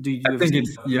 or do you? I think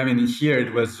here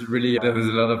it was really, there was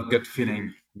a lot of gut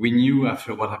feeling. We knew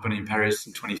after what happened in Paris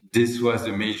in 2020, this was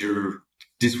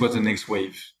the next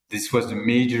wave. This was the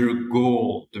major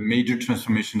goal, the major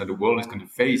transformation that the world is going to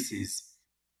face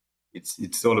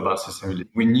it's all about sustainability.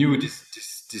 We knew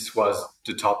this was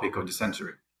the topic of the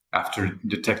century after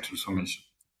the tech transformation.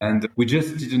 And we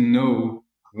just didn't know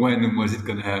when was it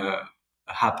going to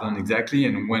happen exactly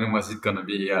and when was it going to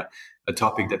be a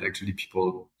topic that actually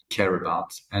people care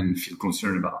about and feel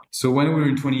concerned about. So when we were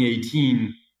in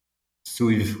 2018, so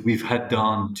we've had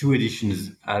done 2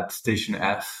 editions at Station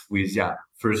F with,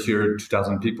 first year,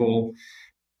 2,000 people.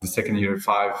 The second year,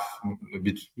 a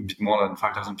bit more than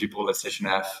 5,000 people at Station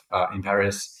F in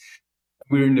Paris.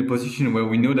 We're in the position where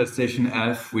we know that Station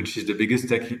F, which is the biggest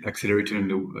tech accelerator in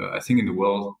the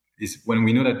world, is when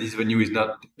we know that this venue is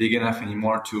not big enough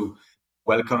anymore to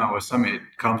welcome our summit,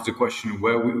 comes the question,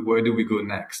 where do we go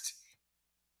next?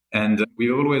 And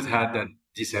we always had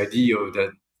this idea of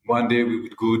that one day we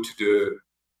would go to the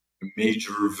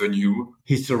major venue,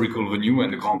 historical venue,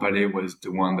 and the Grand Palais was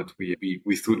the one that we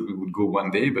thought we would go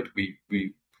one day, but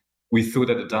we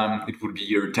thought at the time it would be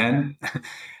year 10.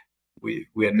 we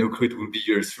had no clue it would be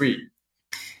year 3.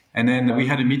 And then we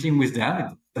had a meeting with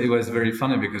them. It was very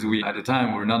funny because at the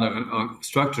time we were not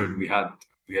structured. We had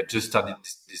just started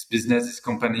this business, this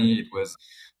company.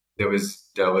 There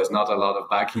was not a lot of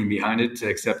backing behind it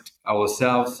except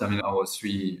ourselves. I mean,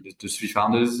 the 3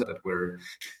 founders that were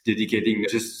dedicating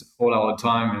just all our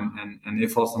time and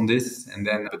efforts on this. And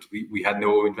then, but we had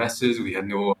no investors. We had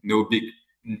no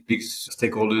big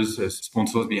stakeholders,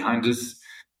 sponsors behind us.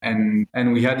 And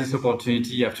we had this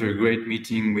opportunity after a great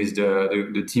meeting with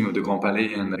the team of the Grand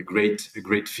Palais and a great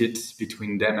fit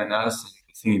between them and us.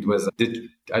 I think it was,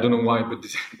 I don't know why, but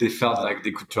they felt like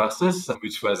they could trust us,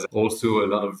 which was also a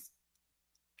lot of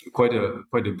quite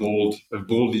a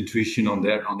bold intuition on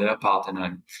their part.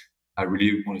 And I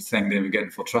really want to thank them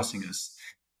again for trusting us.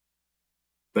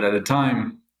 But at the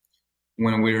time,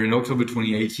 when we were in October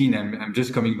 2018, I'm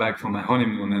just coming back from my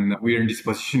honeymoon, and we're in this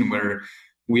position where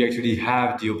we actually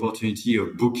have the opportunity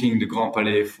of booking the Grand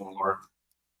Palais for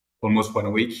almost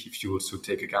 1 week, if you also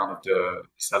take account of the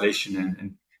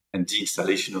installation and the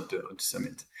installation of the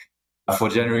summit. For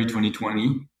January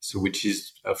 2020, so which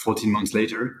is 14 months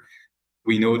later,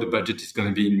 we know the budget is going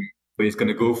to be it's going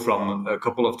to go from a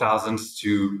couple of thousands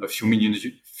to a few million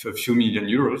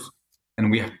euros. And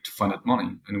we have to find that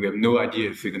money. And we have no idea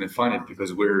if we're going to find it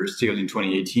because we're still in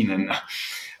 2018. And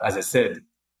as I said,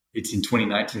 it's in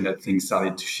 2019 that things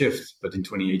started to shift. But in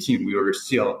 2018, we were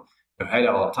still ahead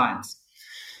of our times.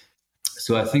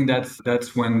 So I think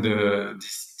that's when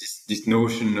this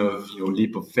notion of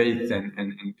leap of faith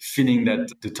and feeling that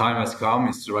the time has come,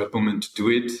 it's the right moment to do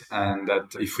it, and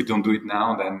that if we don't do it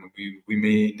now, then we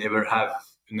may never have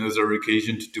another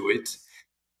occasion to do it.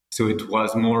 So it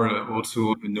was more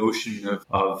also a notion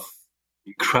of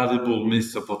incredible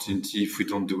missed opportunity if we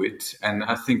don't do it. And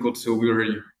I think also we were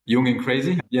young and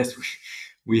crazy. Yes,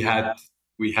 we had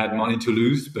money to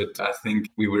lose, but I think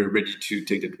we were ready to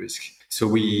take that risk. So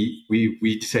we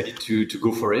decided to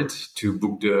go for it, to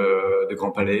book the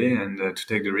Grand Palais and to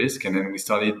take the risk. And then we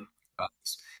started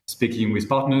speaking with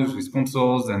partners, with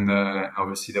sponsors, and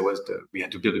obviously we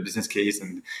had to build a business case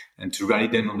and to rally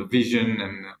them on the vision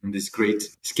and on this great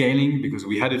scaling, because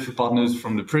we had a few partners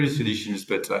from the previous editions,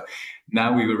 but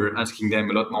now we were asking them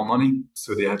a lot more money,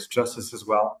 so they had to trust us as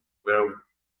well. Well,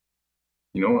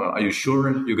 are you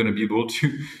sure you're going to be able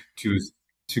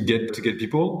to get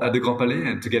people at the Grand Palais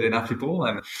and to get enough people?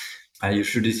 And are you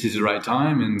sure this is the right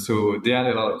time? And so they had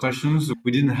a lot of questions.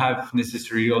 We didn't have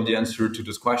necessarily all the answer to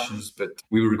those questions, but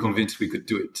we were convinced we could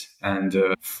do it. And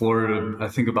for, I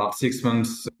think, about 6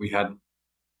 months, we had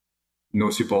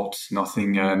no support,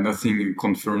 nothing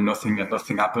confirmed, nothing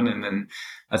happened. And then,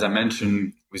 as I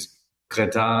mentioned, with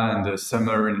Greta and the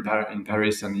summer in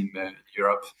Paris and in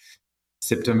Europe,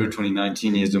 September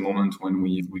 2019 is the moment when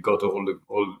we got all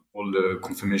the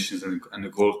confirmations and the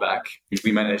goals back.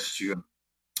 We managed to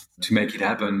make it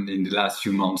happen in the last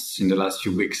few months, in the last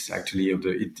few weeks. Actually,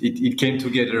 it came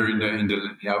together in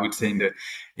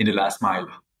the last mile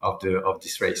of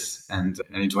this race, and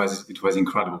it was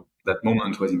incredible. That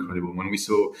moment was incredible when we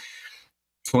saw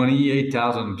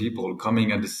 28,000 people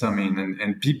coming at the summit,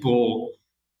 and people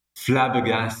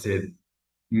flabbergasted,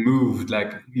 moved.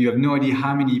 Like, you have no idea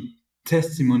how many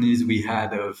testimonies we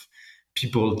had of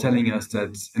people telling us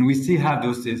that, and we still have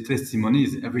those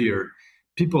testimonies every year.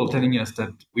 People telling us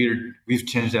that we've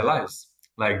changed their lives.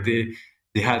 Like they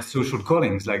had social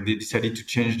callings. Like they decided to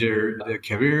change their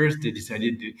careers. They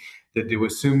decided that they were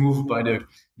so moved by the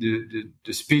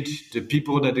speech, the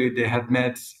people that they had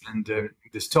met, and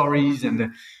the stories,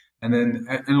 and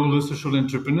all the social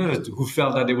entrepreneurs who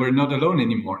felt that they were not alone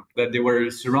anymore, that they were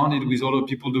surrounded with all the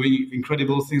people doing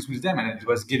incredible things with them, and it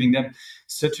was giving them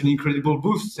such an incredible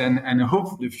boost and a hope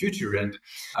for the future. And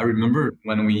I remember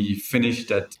when we finished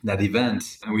that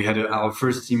event and we had our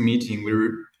first team meeting,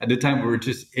 at the time we were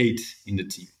just 8 in the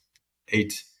team,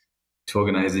 8 to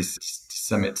organize this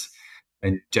summit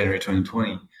in January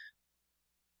 2020.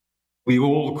 We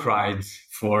all cried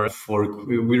we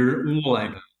were all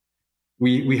like,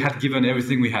 we had given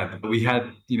everything we had. We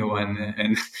had,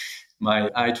 and I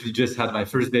actually just had my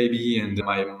first baby, and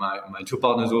my 2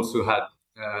 partners also had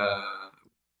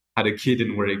a kid,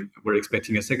 and we're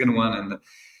expecting a second one.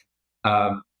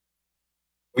 And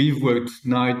we've worked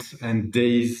nights and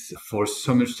days for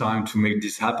so much time to make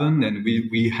this happen, and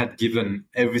we had given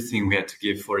everything we had to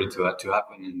give for it to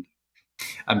happen. And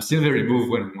I'm still very moved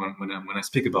when I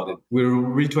speak about it. We're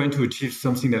really trying to achieve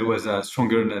something that was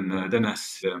stronger than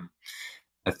us.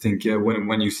 I think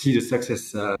when you see the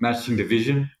success matching the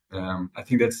vision, I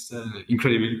think that's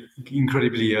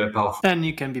incredibly powerful. And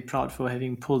you can be proud for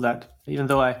having pulled that. Even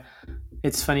though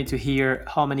it's funny to hear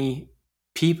how many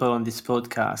people on this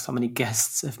podcast, how many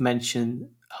guests have mentioned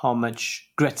how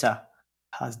much Greta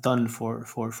has done for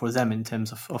them in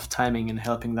terms of timing and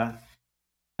helping that.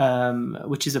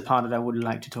 Which is a part that I would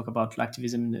like to talk about,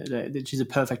 activism, which is a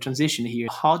perfect transition here.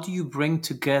 How do you bring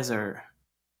together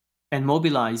and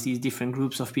mobilize these different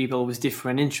groups of people with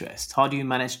different interests? How do you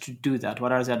manage to do that?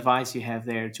 What are the advice you have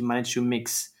there to manage to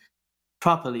mix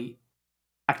properly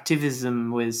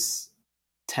activism with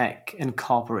tech and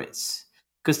corporates?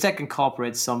 Because tech and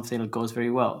corporates is something that goes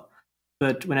very well.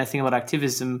 But when I think about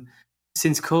activism,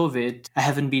 since COVID, I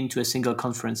haven't been to a single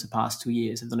conference the past 2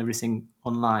 years. I've done everything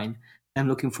online. I'm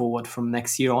looking forward from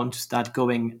next year on to start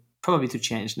going probably to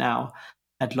ChangeNOW.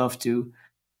 I'd love to.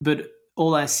 But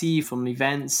all I see from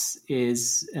events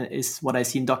is what I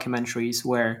see in documentaries,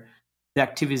 where the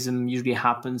activism usually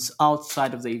happens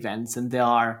outside of the events, and they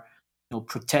are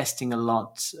protesting a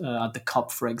lot at the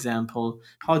COP, for example.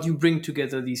 How do you bring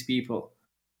together these people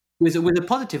with a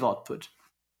positive output?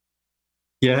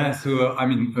 Yeah, so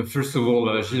first of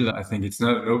all, Gilles, I think it's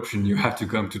not an option. You have to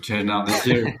come to ChangeNOW this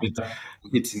year.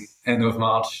 It's end of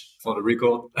March for the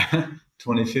record,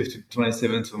 25th to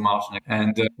 27th of March.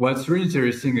 And what's really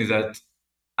interesting is that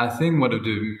I think one of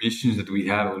the missions that we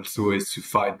have also is to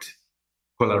fight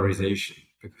polarization,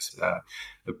 because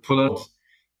the polar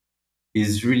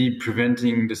is really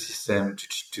preventing the system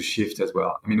to shift as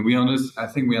well. I mean, I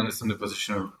think we understand the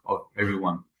position of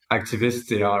everyone. Activists,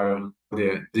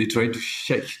 they try to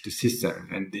shake the system,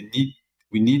 and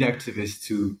we need activists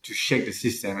to shake the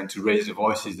system and to raise the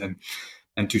voices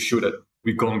and to show that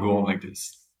we can't go on like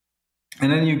this. And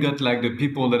then you got like the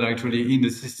people that are actually in the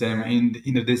system,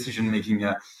 in the decision making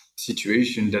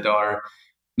situation, that are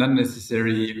not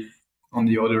necessarily on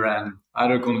the other hand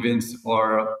either convinced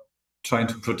or trying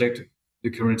to protect the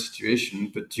current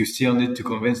situation, but you still need to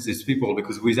convince these people,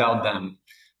 because without them,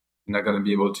 you're not going to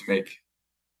be able to make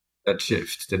that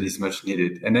shift that is much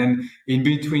needed. And then in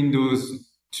between those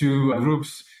two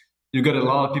groups, you got a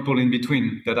lot of people in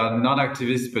between that are not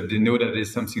activists, but they know that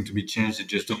there's something to be changed. They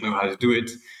just don't know how to do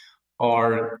it.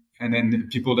 And then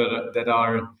people that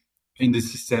are in the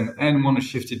system and want to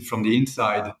shift it from the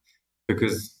inside,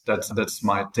 because that's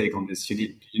my take on this.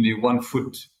 You need 1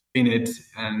 foot in it,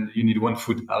 and you need 1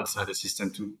 foot outside the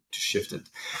system to shift it.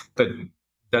 But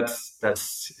that's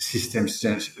systems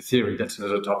change theory. That's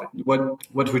another topic.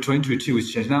 What we're trying to achieve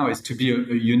with ChangeNOW is to be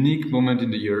a unique moment in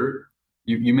the year.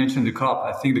 You mentioned the COP.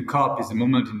 I think the COP is a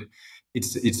moment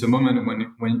it's a moment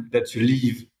when that you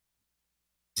leave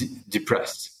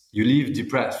depressed. You leave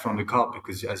depressed from the COP,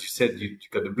 because, as you said, you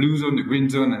got the blue zone, the green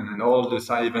zone, and then all the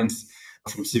side events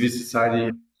from civil society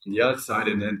on the other side,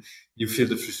 and then you feel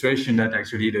the frustration that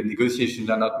actually the negotiations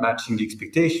are not matching the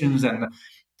expectations, and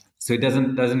so it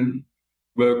doesn't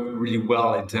work really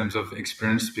well in terms of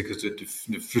experience, because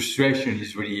the frustration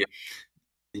is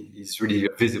really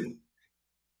visible.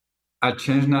 At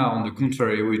ChangeNOW, on the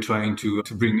contrary, we're trying to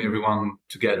bring everyone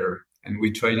together, and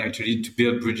we're trying actually to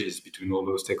build bridges between all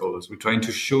those stakeholders. We're trying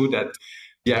to show that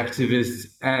the activists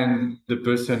and the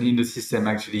person in the system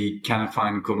actually can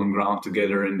find common ground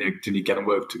together, and they actually can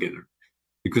work together.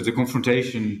 Because the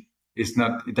confrontation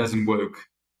it doesn't work.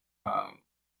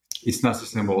 It's not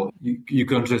sustainable. You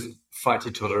can't just fight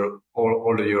each other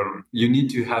all the year. You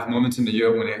need to have moments in the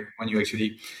year when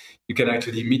you can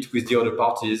actually meet with the other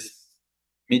parties,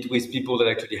 meet with people that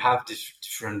actually have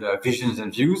different visions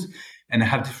and views, and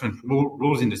have different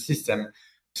roles in the system,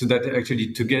 so that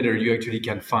actually together you actually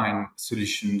can find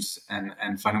solutions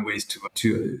and find ways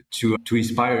to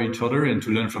inspire each other and to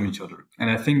learn from each other. And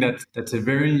I think that's a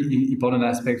very important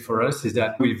aspect for us, is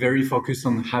that we're very focused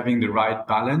on having the right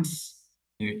balance,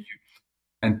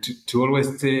 and to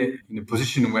always stay in a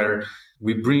position where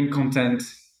we bring content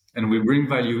and we bring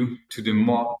value to the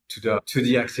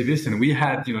activists. And we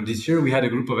had, this year we had a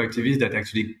group of activists that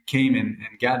actually came and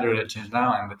gathered at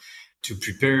ChangeNOW and to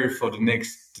prepare for the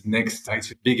next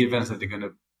actually big events that they're going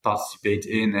to participate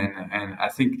in. And I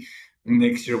think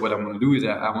next year what I want to do is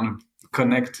I want to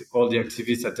connect all the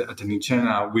activists attending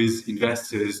ChangeNOW with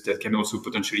investors that can also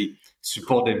potentially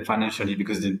support them financially,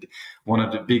 because one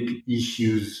of the big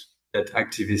issues that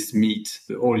activists meet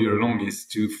all year long is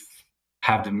to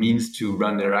have the means to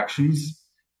run their actions.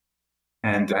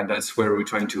 And that's where we're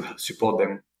trying to support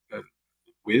them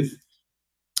with.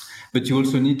 But you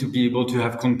also need to be able to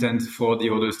have content for the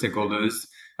other stakeholders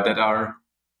that are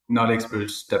not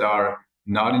experts, that are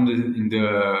not in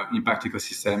the impact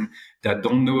ecosystem, that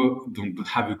don't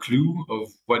have a clue of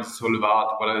what it's all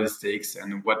about, what are the stakes,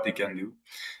 and what they can do.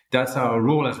 That's our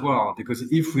role as well, because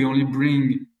if we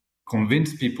only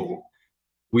convince people,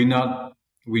 we're not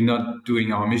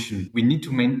doing our mission. We need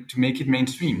to make it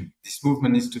mainstream. This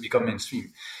movement needs to become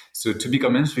mainstream. So to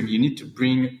become mainstream, you need to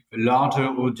bring a larger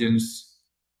audience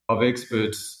of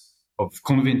experts, of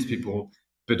convinced people,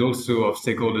 but also of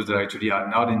stakeholders that actually are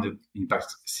not in the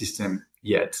impact system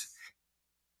yet.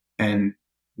 And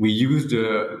we use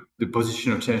the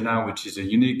position of ChangeNOW, which is a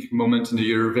unique moment in the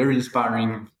year, very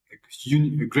inspiring,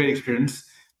 a great experience,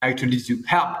 actually to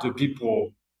help the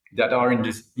people that are in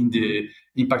the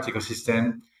impact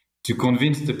ecosystem, to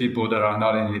convince the people that are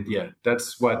not in it yet.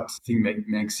 That's what I think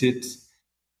makes it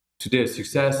today a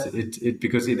success.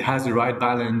 Because it has the right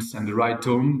balance and the right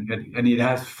tone, and it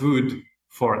has food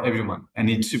for everyone, and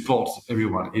it supports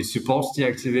everyone. It supports the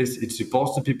activists, it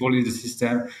supports the people in the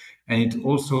system, and it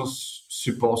also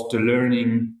supports the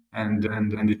learning and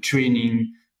the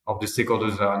training of the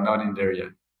stakeholders that are not in there yet.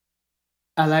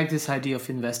 I like this idea of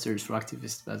investors for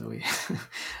activists, by the way.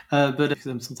 But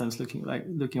I'm sometimes looking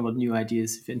about new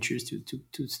ideas, ventures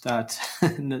to start.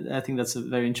 I think that's a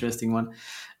very interesting one.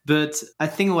 But I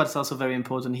think what's also very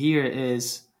important here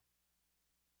is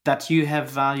that you have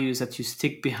values that you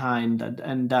stick behind,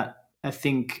 and that I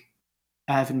think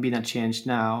I haven't been at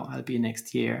ChangeNOW. I'll be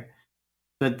next year.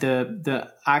 But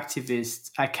the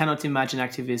activists, I cannot imagine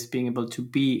activists being able to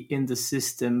be in the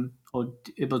system or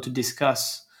able to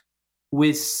discuss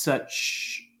with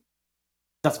such,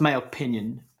 that's my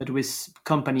opinion, but with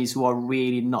companies who are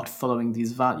really not following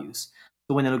these values.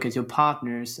 So when I look at your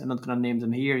partners, I'm not going to name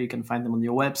them here, you can find them on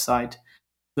your website.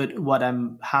 But what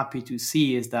I'm happy to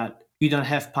see is that you don't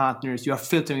have partners, you are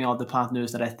filtering out the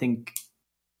partners that I think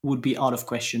would be out of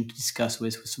question to discuss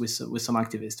with some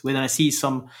activists. When I see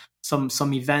some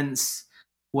events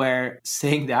where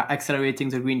saying they are accelerating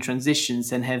the green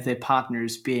transitions and have their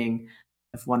partners being,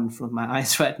 I have one in front of my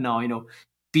eyes right now,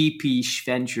 BP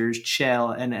Ventures,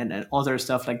 Shell, and other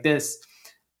stuff like this.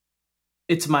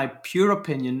 It's my pure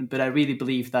opinion, but I really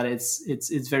believe that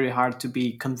it's very hard to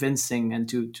be convincing and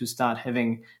to start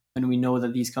having, when we know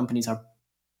that these companies are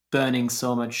burning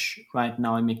so much right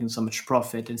now and making so much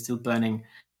profit and still burning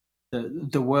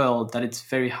the world, that it's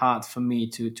very hard for me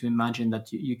to imagine that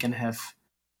you can have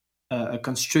a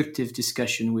constructive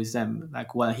discussion with them.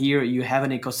 Like, well, here you have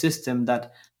an ecosystem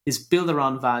that is built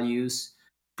around values,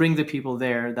 bring the people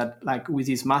there that, like, with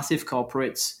these massive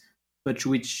corporates, but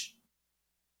which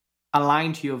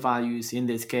align to your values in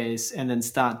this case, and then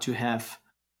start to have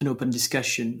an open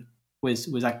discussion with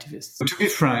activists. To be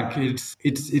frank,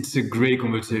 it's a great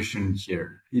conversation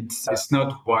here. It's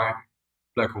not black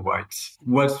or white.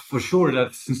 What's for sure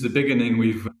that since the beginning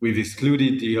we've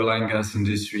excluded the oil and gas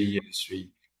industry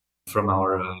from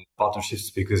our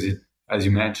partnerships because as you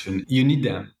mentioned, you need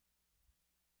them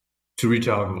to reach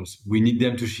our goals. We need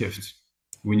them to shift.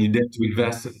 We need them to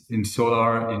invest in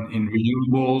solar, in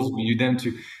renewables.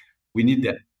 We need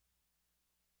that.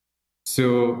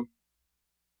 So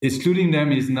excluding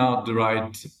them is not the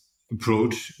right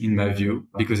approach, in my view,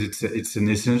 because it's an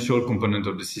essential component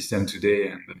of the system today.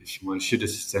 And if you want to shift the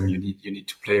system, you need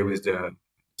to play with the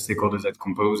stakeholders that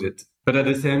compose it. But at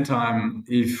the same time,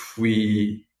 if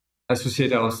we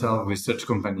associate ourselves with such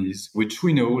companies, which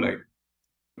we know, like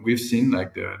we've seen,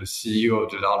 like the CEO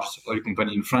of the largest oil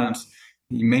company in France,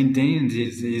 he maintains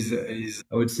his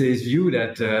I would say his view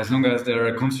that as long as there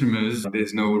are consumers,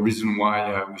 there's no reason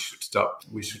why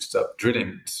we should stop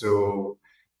drilling. So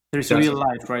there's real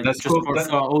life, right? That's just cool. for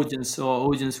our audience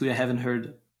who haven't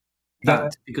heard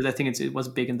that, because I think it was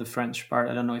big in the French part.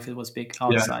 I don't know if it was big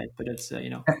outside, but it's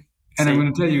And I'm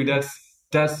going to tell you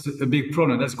that's a big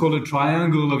problem. That's called a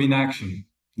triangle of inaction.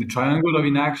 The triangle of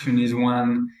inaction is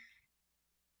when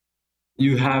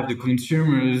you have the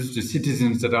consumers, the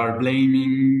citizens that are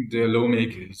blaming the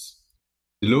lawmakers.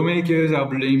 The lawmakers are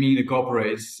blaming the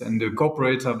corporates, and the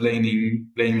corporates are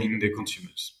blaming the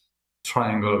consumers.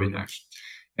 Triangle of inaction.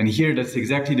 And here, that's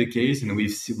exactly the case, and we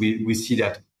see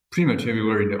that pretty much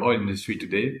everywhere in the oil industry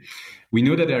today. We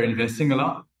know that they're investing a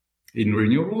lot in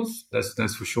renewables,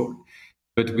 that's for sure.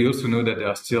 But we also know that they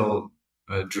are still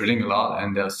drilling a lot,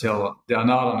 and they are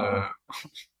not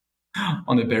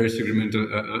on a Paris Agreement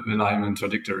alignment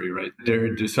trajectory, right?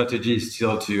 The strategy is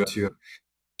still to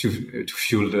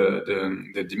fuel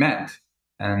the demand,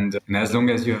 and as long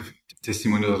as you have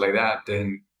testimonials like that,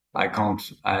 then I can't,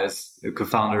 as a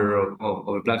co-founder of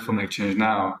a platform like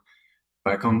ChangeNOW,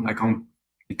 I can't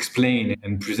explain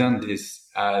and present this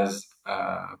as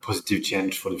a positive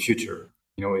change for the future.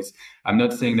 I'm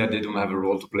not saying that they don't have a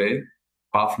role to play.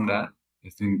 Apart from that, I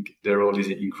think their role is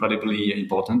incredibly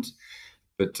important,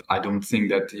 but I don't think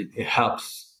that it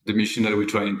helps the mission that we're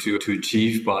trying to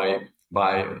achieve by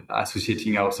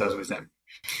associating ourselves with them.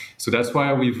 So that's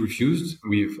why we've refused.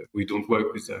 We don't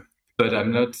work with them. But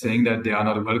I'm not saying that they are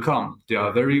not welcome. They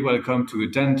are very welcome to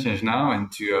attend ChangeNOW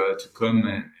and to come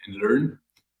and learn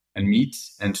and meet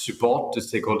and support the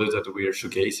stakeholders that we are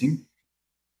showcasing.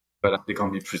 But they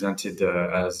can't be presented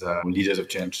as leaders of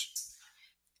change.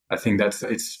 I think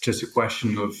it's just a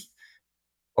question of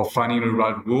finding the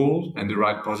right role and the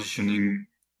right positioning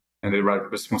and the right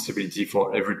responsibility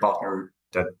for every partner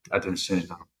that attends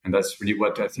ChangeNOW. And that's really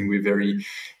what I think we're very,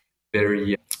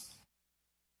 very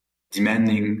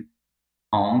demanding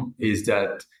on, is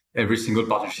that every single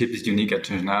partnership is unique at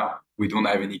ChangeNOW. We don't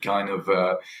have any kind of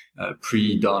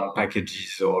pre-done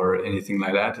packages or anything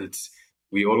like that.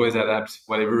 We always adapt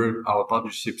whatever our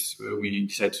partnerships we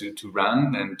decide to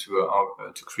run and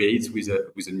to create with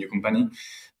a new company.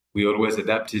 We always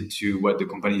adapt it to what the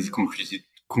company is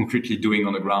concretely doing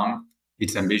on the ground,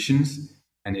 its ambitions,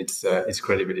 and its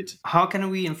credibility. How can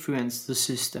we influence the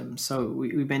system? So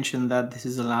we mentioned that this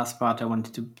is the last part I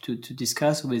wanted to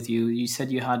discuss with you. You said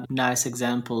you had nice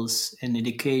examples in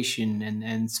education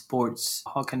and sports.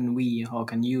 How can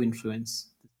you influence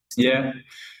the system?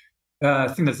 Yeah, I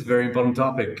think that's a very important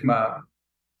topic.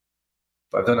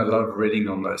 I've done a lot of reading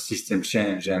on system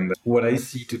change, and what I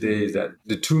see today is that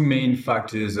the two main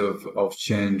factors of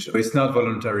change, it's not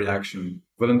voluntary action.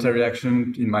 Voluntary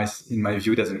action, in my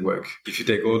view, doesn't work. If you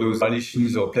take all those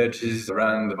coalitions or pledges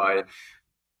around by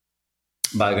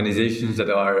organizations that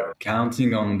are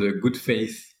counting on the good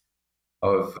faith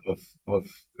of a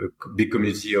big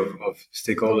community of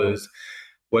stakeholders,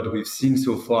 what we've seen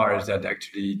so far is that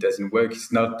actually it doesn't work.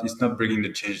 It's not bringing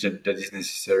the change that is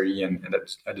necessary and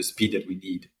at the speed that we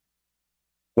need.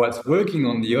 What's working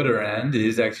on the other hand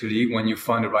is actually when you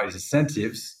find the right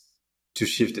incentives to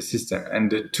shift the system. And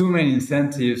the two main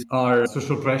incentives are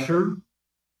social pressure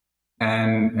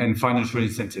and financial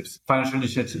incentives. Financial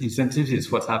incentives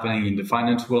is what's happening in the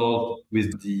finance world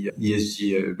with the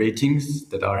ESG ratings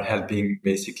that are helping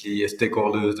basically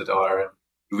stakeholders that are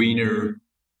greener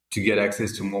to get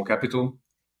access to more capital.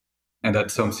 And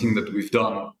that's something that we've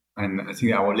done. And I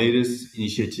think our latest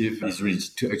initiative is really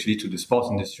to the sports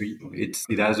industry.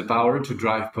 It has the power to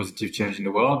drive positive change in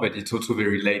the world, but it's also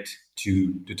very late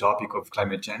to the topic of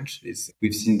climate change.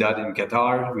 We've seen that in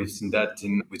Qatar. We've seen that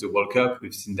with the World Cup.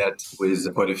 We've seen that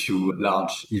with quite a few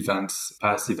large events,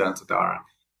 past events that are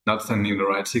not sending the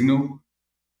right signal.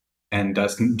 And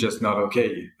that's just not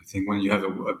okay. I think when you have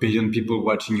a billion people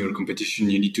watching your competition,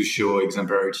 you need to show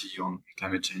exemplarity on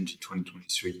climate change in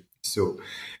 2023. So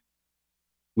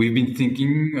we've been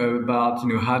thinking about,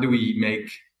 how do we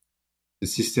make the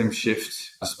system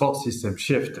shift, the sports system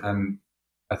shift? And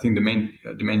I think the main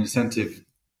incentive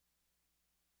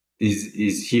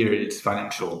is here, it's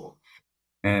financial.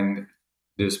 And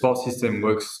the sports system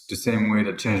works the same way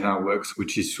that ChangeNOW works,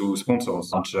 which is through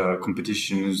sponsors, launch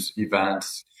competitions,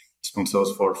 events,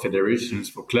 sponsors for federations,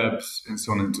 for clubs, and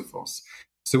so on and so forth.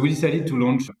 So we decided to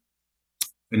launch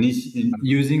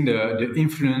using the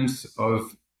influence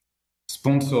of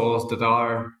sponsors that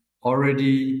are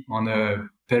already on a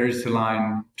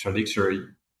Paris-aligned trajectory,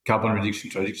 carbon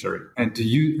reduction trajectory,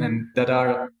 and that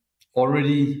are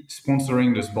already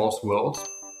sponsoring the sports world.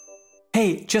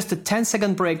 Hey, just a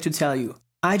 10-second break to tell you.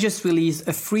 I just released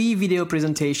a free video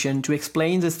presentation to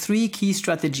explain the 3 key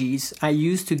strategies I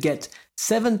use to get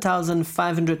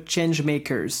 7,500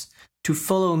 changemakers to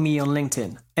follow me on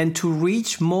LinkedIn and to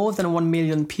reach more than 1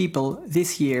 million people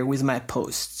this year with my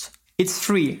posts. It's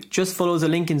free. Just follow the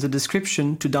link in the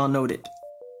description to download it.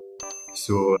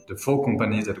 So the 4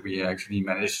 companies that we actually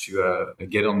managed to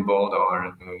get on board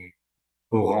are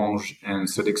Orange and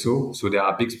Sodexo. So they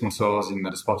are big sponsors in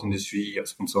the sport industry,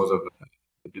 sponsors of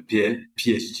the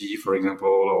PSG, for example,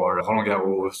 or Roland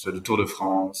Garros, the Tour de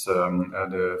France,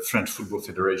 the French Football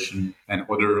Federation, and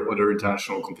other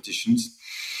international competitions.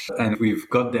 And we've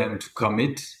got them to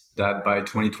commit that by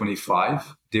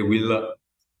 2025, they will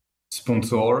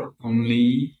sponsor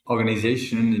only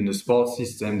organizations in the sports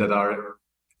system that are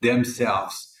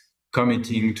themselves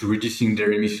committing to reducing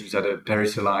their emissions at a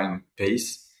Paris-aligned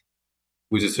pace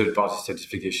with a third-party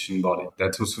certification body.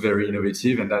 That's also very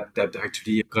innovative, and that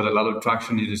actually got a lot of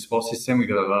traction in the sports system. We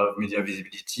got a lot of media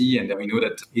visibility, and we know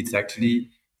that it's actually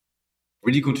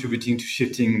really contributing to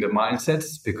shifting the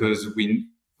mindsets, because we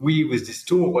with this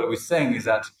tool, what we're saying is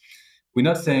that we're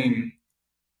not saying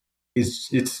it's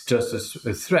just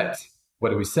a threat.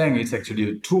 What we're saying is actually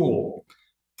a tool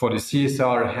for the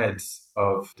CSR heads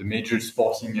of the major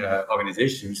sporting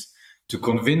organizations to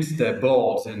convince their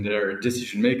boards and their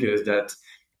decision makers that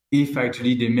if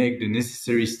actually they make the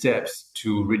necessary steps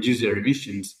to reduce their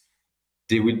emissions,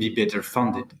 they will be better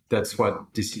funded. That's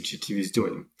what this initiative is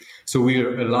doing. So we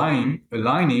are aligning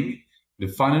the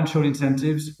financial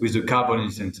incentives with the carbon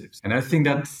incentives. And I think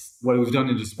that's what we've done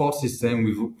in the sports system.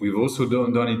 We've also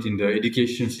done it in the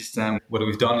education system. What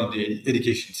we've done in the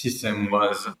education system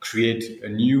was create a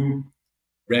new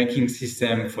ranking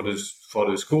system for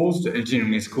the schools, the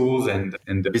engineering schools and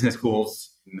the business schools.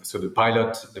 So the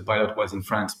pilot was in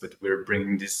France, but we're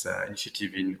bringing this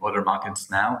initiative in other markets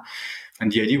now.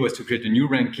 And the idea was to create a new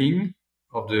ranking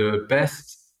of the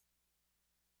best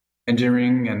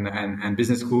engineering and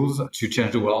business schools to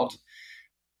change the world.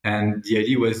 And the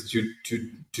idea was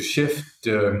to shift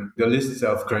the list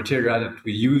of criteria that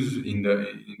we use in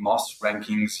most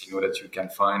rankings, that you can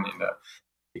find in the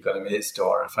Economist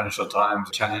or Financial Times,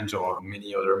 Challenge, or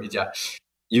many other media.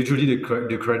 Usually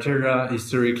the criteria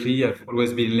historically have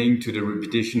always been linked to the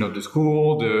reputation of the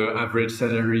school, the average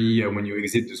salary when you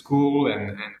exit the school,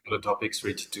 and other topics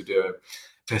related to the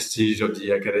prestige of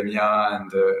the academia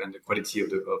and the quality of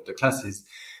the classes.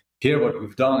 Here, what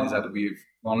we've done is that we've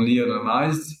only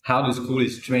analyzed how the school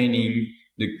is training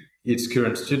its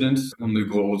current students on the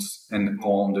goals and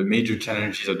on the major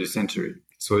challenges of the century.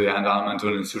 So the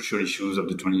environmental and social issues of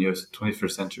the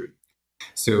 21st century.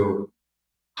 So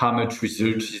how much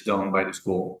research is done by the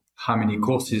school, how many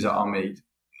courses are made,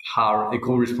 how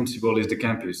eco-responsible is the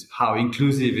campus, how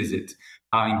inclusive is it,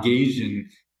 how engaged in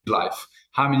life,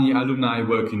 how many alumni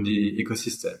work in the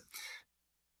ecosystem,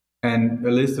 and a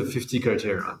list of 50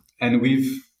 criteria. And with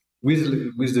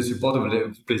the support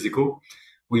of Plesico,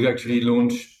 we've actually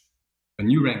launched a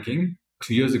new ranking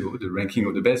 2 years ago, the ranking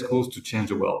of the best schools to change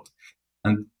the world.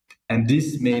 And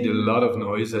this made a lot of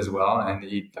noise as well. And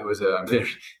it was very,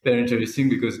 very interesting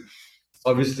because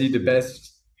obviously the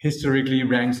best historically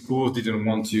ranked schools didn't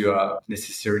want to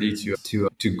necessarily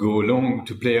to go along,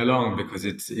 to play along, because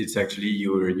it's actually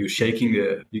you're shaking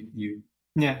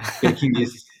shaking the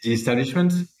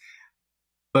establishment.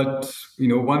 But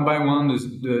one by one,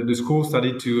 the school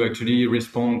started to actually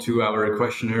respond to our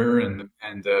questionnaire, and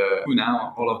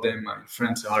now all of them, my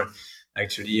friends, are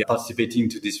actually participating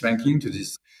to this ranking, to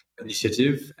this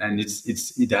initiative, and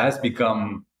it has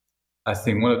become, I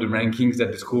think, one of the rankings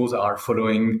that the schools are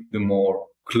following the more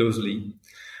closely,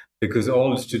 because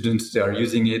all the students, they are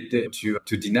using it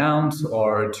to denounce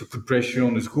or to put pressure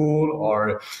on the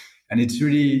school, and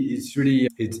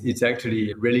it's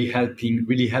actually really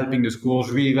helping the schools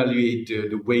reevaluate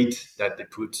the weight that they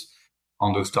put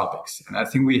on those topics. And I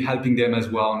think we're helping them as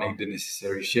well make the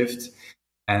necessary shift.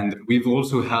 And we've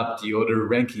also helped the other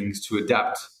rankings to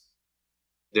adapt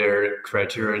their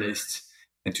criteria list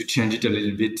and to change it a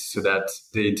little bit so that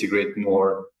they integrate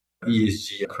more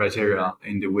ESG criteria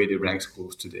in the way they rank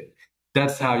schools today.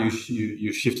 That's how you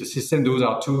shift the system. Those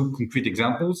are two concrete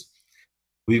examples.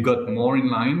 We've got more in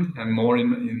line and more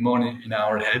in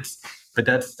our heads, but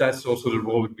that's also the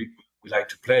role we like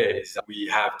to play. Is that we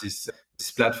have this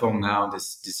platform now,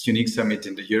 this unique summit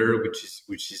in the year,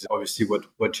 which is obviously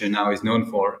what ChangeNOW is known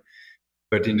for.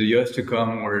 But in the years to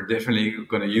come, we're definitely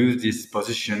going to use this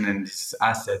position and this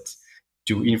asset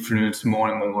to influence more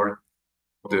and more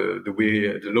the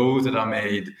way the laws that are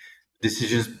made,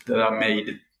 decisions that are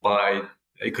made by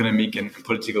economic and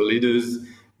political leaders,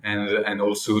 and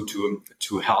also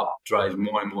to help drive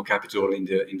more and more capital in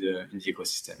the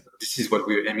ecosystem. This is what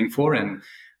we're aiming for, and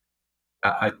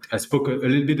I spoke a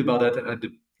little bit about that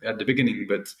at the beginning.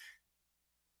 But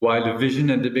while the vision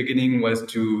at the beginning was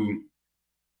to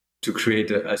create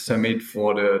a summit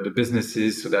for the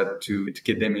businesses, so that to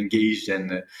get them engaged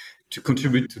and to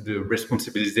contribute to the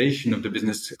responsibilization of the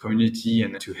business community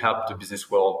and to help the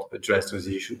business world address those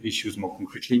issues more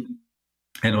concretely,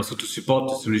 and also to support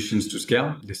the solutions to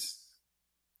scale this.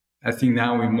 I think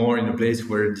now we're more in a place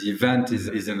where the event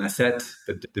is an asset,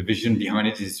 but the vision behind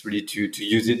it is really to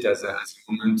use it as a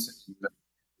moment,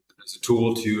 as a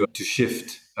tool to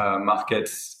shift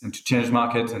markets and to change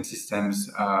markets and systems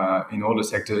in all the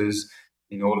sectors,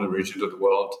 in all the regions of the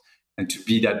world, and to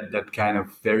be that kind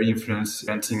of very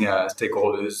influencing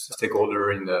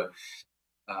stakeholder in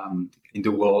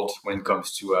the world when it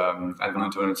comes to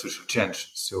environmental and social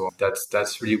change. So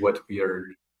that's really what we are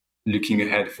looking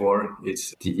ahead for.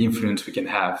 It's the influence we can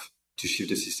have to shift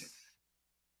the system.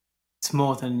 It's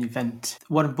more than an event.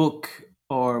 One book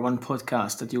or one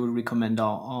podcast that you would recommend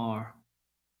our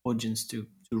audience to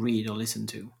read or listen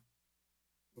to?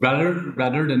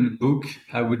 Rather than a book,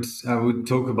 I would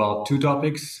talk about two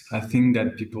topics I think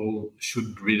that people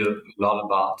should read a lot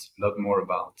more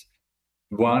about.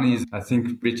 One is, I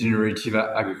think, regenerative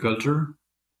agriculture,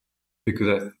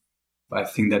 because I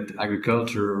think that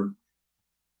agriculture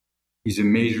is a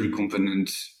major component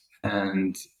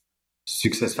and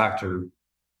success factor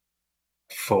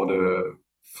for the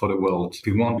world. If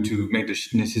we want to make the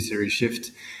necessary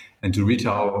shift and to reach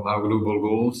our global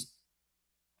goals,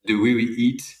 the way we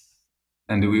eat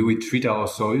and the way we treat our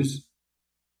soils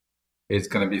is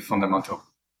going to be fundamental.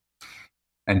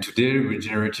 And today,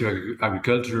 regenerative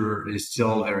agriculture is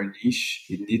still very niche.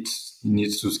 It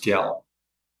needs to scale.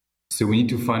 So we need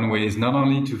to find ways not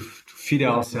only to feed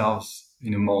ourselves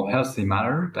in a more healthy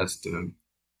manner, that's the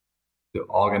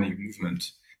organic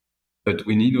movement, but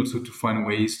we need also to find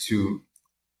ways to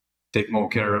take more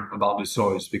care about the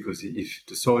soils, because if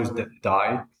the soils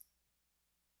die,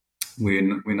 we're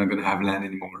not going to have land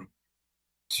anymore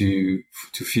to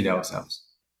feed ourselves.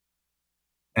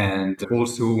 And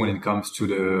also when it comes to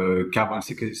the carbon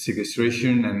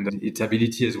sequestration and its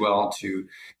ability as well to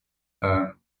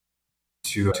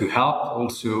help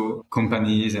also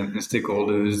companies and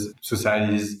stakeholders,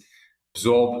 societies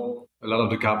absorb a lot of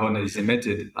the carbon that is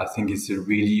emitted, I think it's a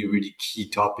really, really key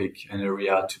topic and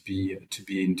area to be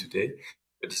in today.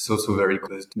 But it's also very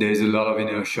close. There's a lot of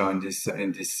inertia in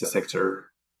this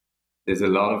sector. There's a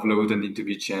lot of laws that need to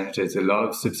be changed. There's a lot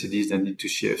of subsidies that need to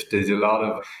shift. There's a lot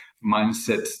of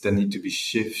mindsets that need to be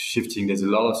shifting. There's a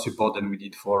lot of support that we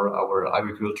need for our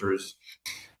agriculturists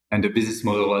and the business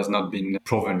model has not been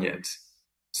proven yet.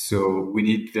 So we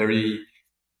need very,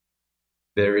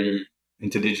 very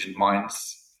intelligent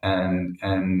minds and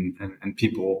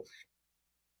people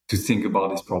to think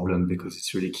about this problem, because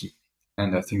it's really key.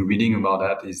 And I think reading about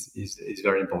that is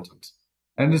very important.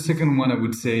 And the second one I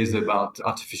would say is about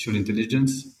artificial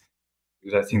intelligence,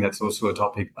 because I think that's also a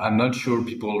topic. I'm not sure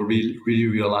people really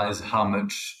realize how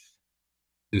much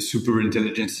the super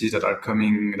intelligences that are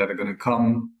going to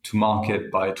come to market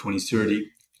by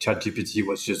 2030. ChatGPT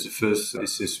was just the first.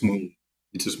 It's a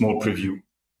small preview.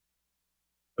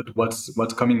 But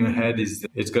what's coming ahead is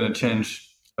it's going to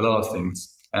change a lot of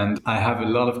things. And I have a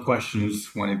lot of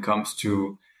questions when it comes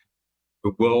to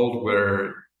a world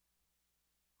where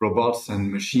robots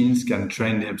and machines can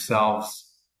train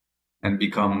themselves and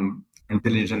become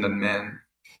intelligent than men,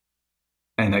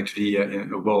 and actually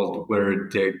in a world where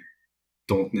they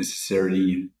don't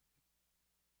necessarily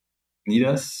need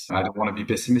us. I don't want to be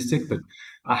pessimistic, but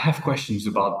I have questions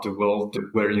about the world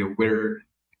where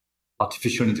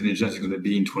artificial intelligence is going to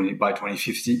be by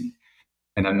 2050.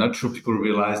 And I'm not sure people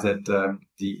realize that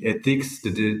the ethics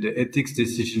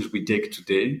decisions we take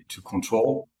today to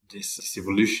control this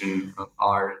evolution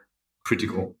are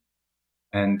critical.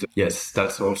 And yes,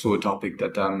 that's also a topic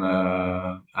that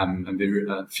I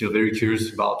feel very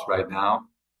curious about right now.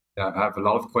 I have a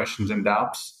lot of questions and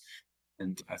doubts,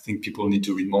 and I think people need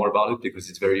to read more about it because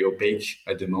it's very opaque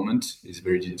at the moment. It's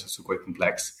also quite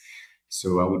complex.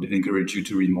 So I would encourage you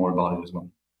to read more about it as well.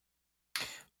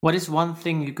 What is one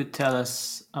thing you could tell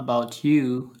us about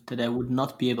you that I would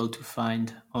not be able to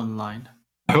find online?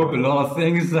 I hope a lot of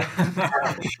things,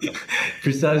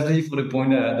 precisely for the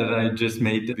point that I just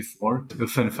made before. The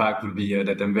fun fact would be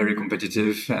that I'm very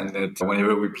competitive, and that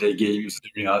whenever we play games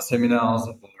during our seminars,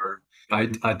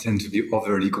 I tend to be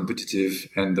overly competitive,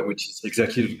 and which is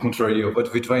exactly the contrary of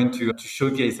what we're trying to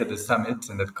showcase at the summit,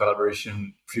 and that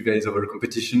collaboration prevails over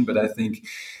competition. But I think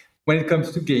when it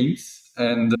comes to games,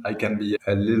 and I can be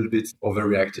a little bit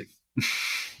overreactive.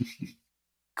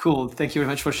 Cool. Thank you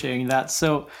very much for sharing that.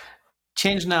 So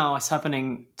ChangeNOW is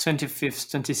happening 25th,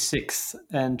 26th,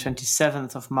 and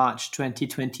 27th of March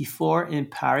 2024 in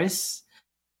Paris.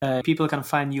 People can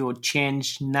find you at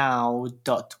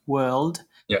changenow.world.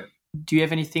 Yeah. Do you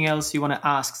have anything else you want to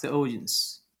ask the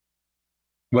audience?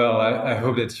 Well, I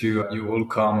hope that you will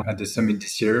come at the summit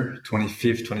this year,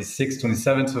 25th, 26th,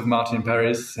 27th of March in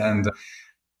Paris. And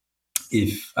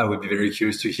if I would be very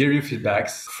curious to hear your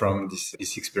feedbacks from this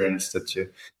experience that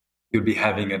you'll be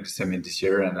having at the summit this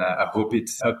year. And I hope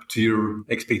it's up to your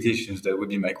expectations. That would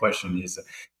be my question, is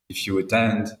if you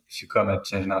come at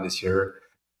ChangeNOW this year,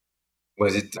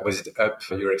 was it up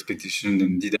for your expectation,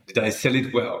 and did I sell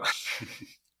it well?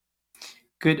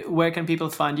 Good. Where can people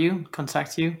find you,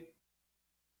 contact you?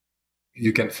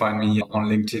 You can find me on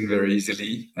LinkedIn very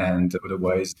easily, and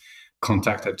otherwise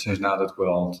contact at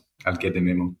changenow.world. I'll get the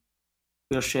memo.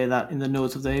 We'll share that in the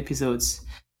notes of the episodes.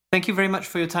 Thank you very much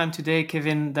for your time today,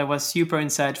 Kevin. That was super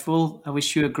insightful. I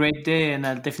wish you a great day, and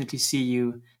I'll definitely see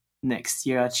you next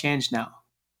year at ChangeNOW.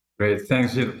 Great.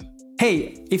 Thanks, Gilles.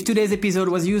 Hey, if today's episode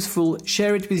was useful,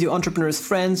 share it with your entrepreneurs'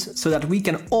 friends so that we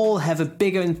can all have a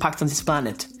bigger impact on this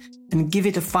planet. And give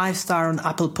it a 5-star on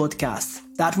Apple Podcasts.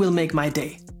 That will make my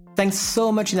day. Thanks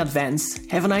so much in advance.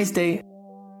 Have a nice day.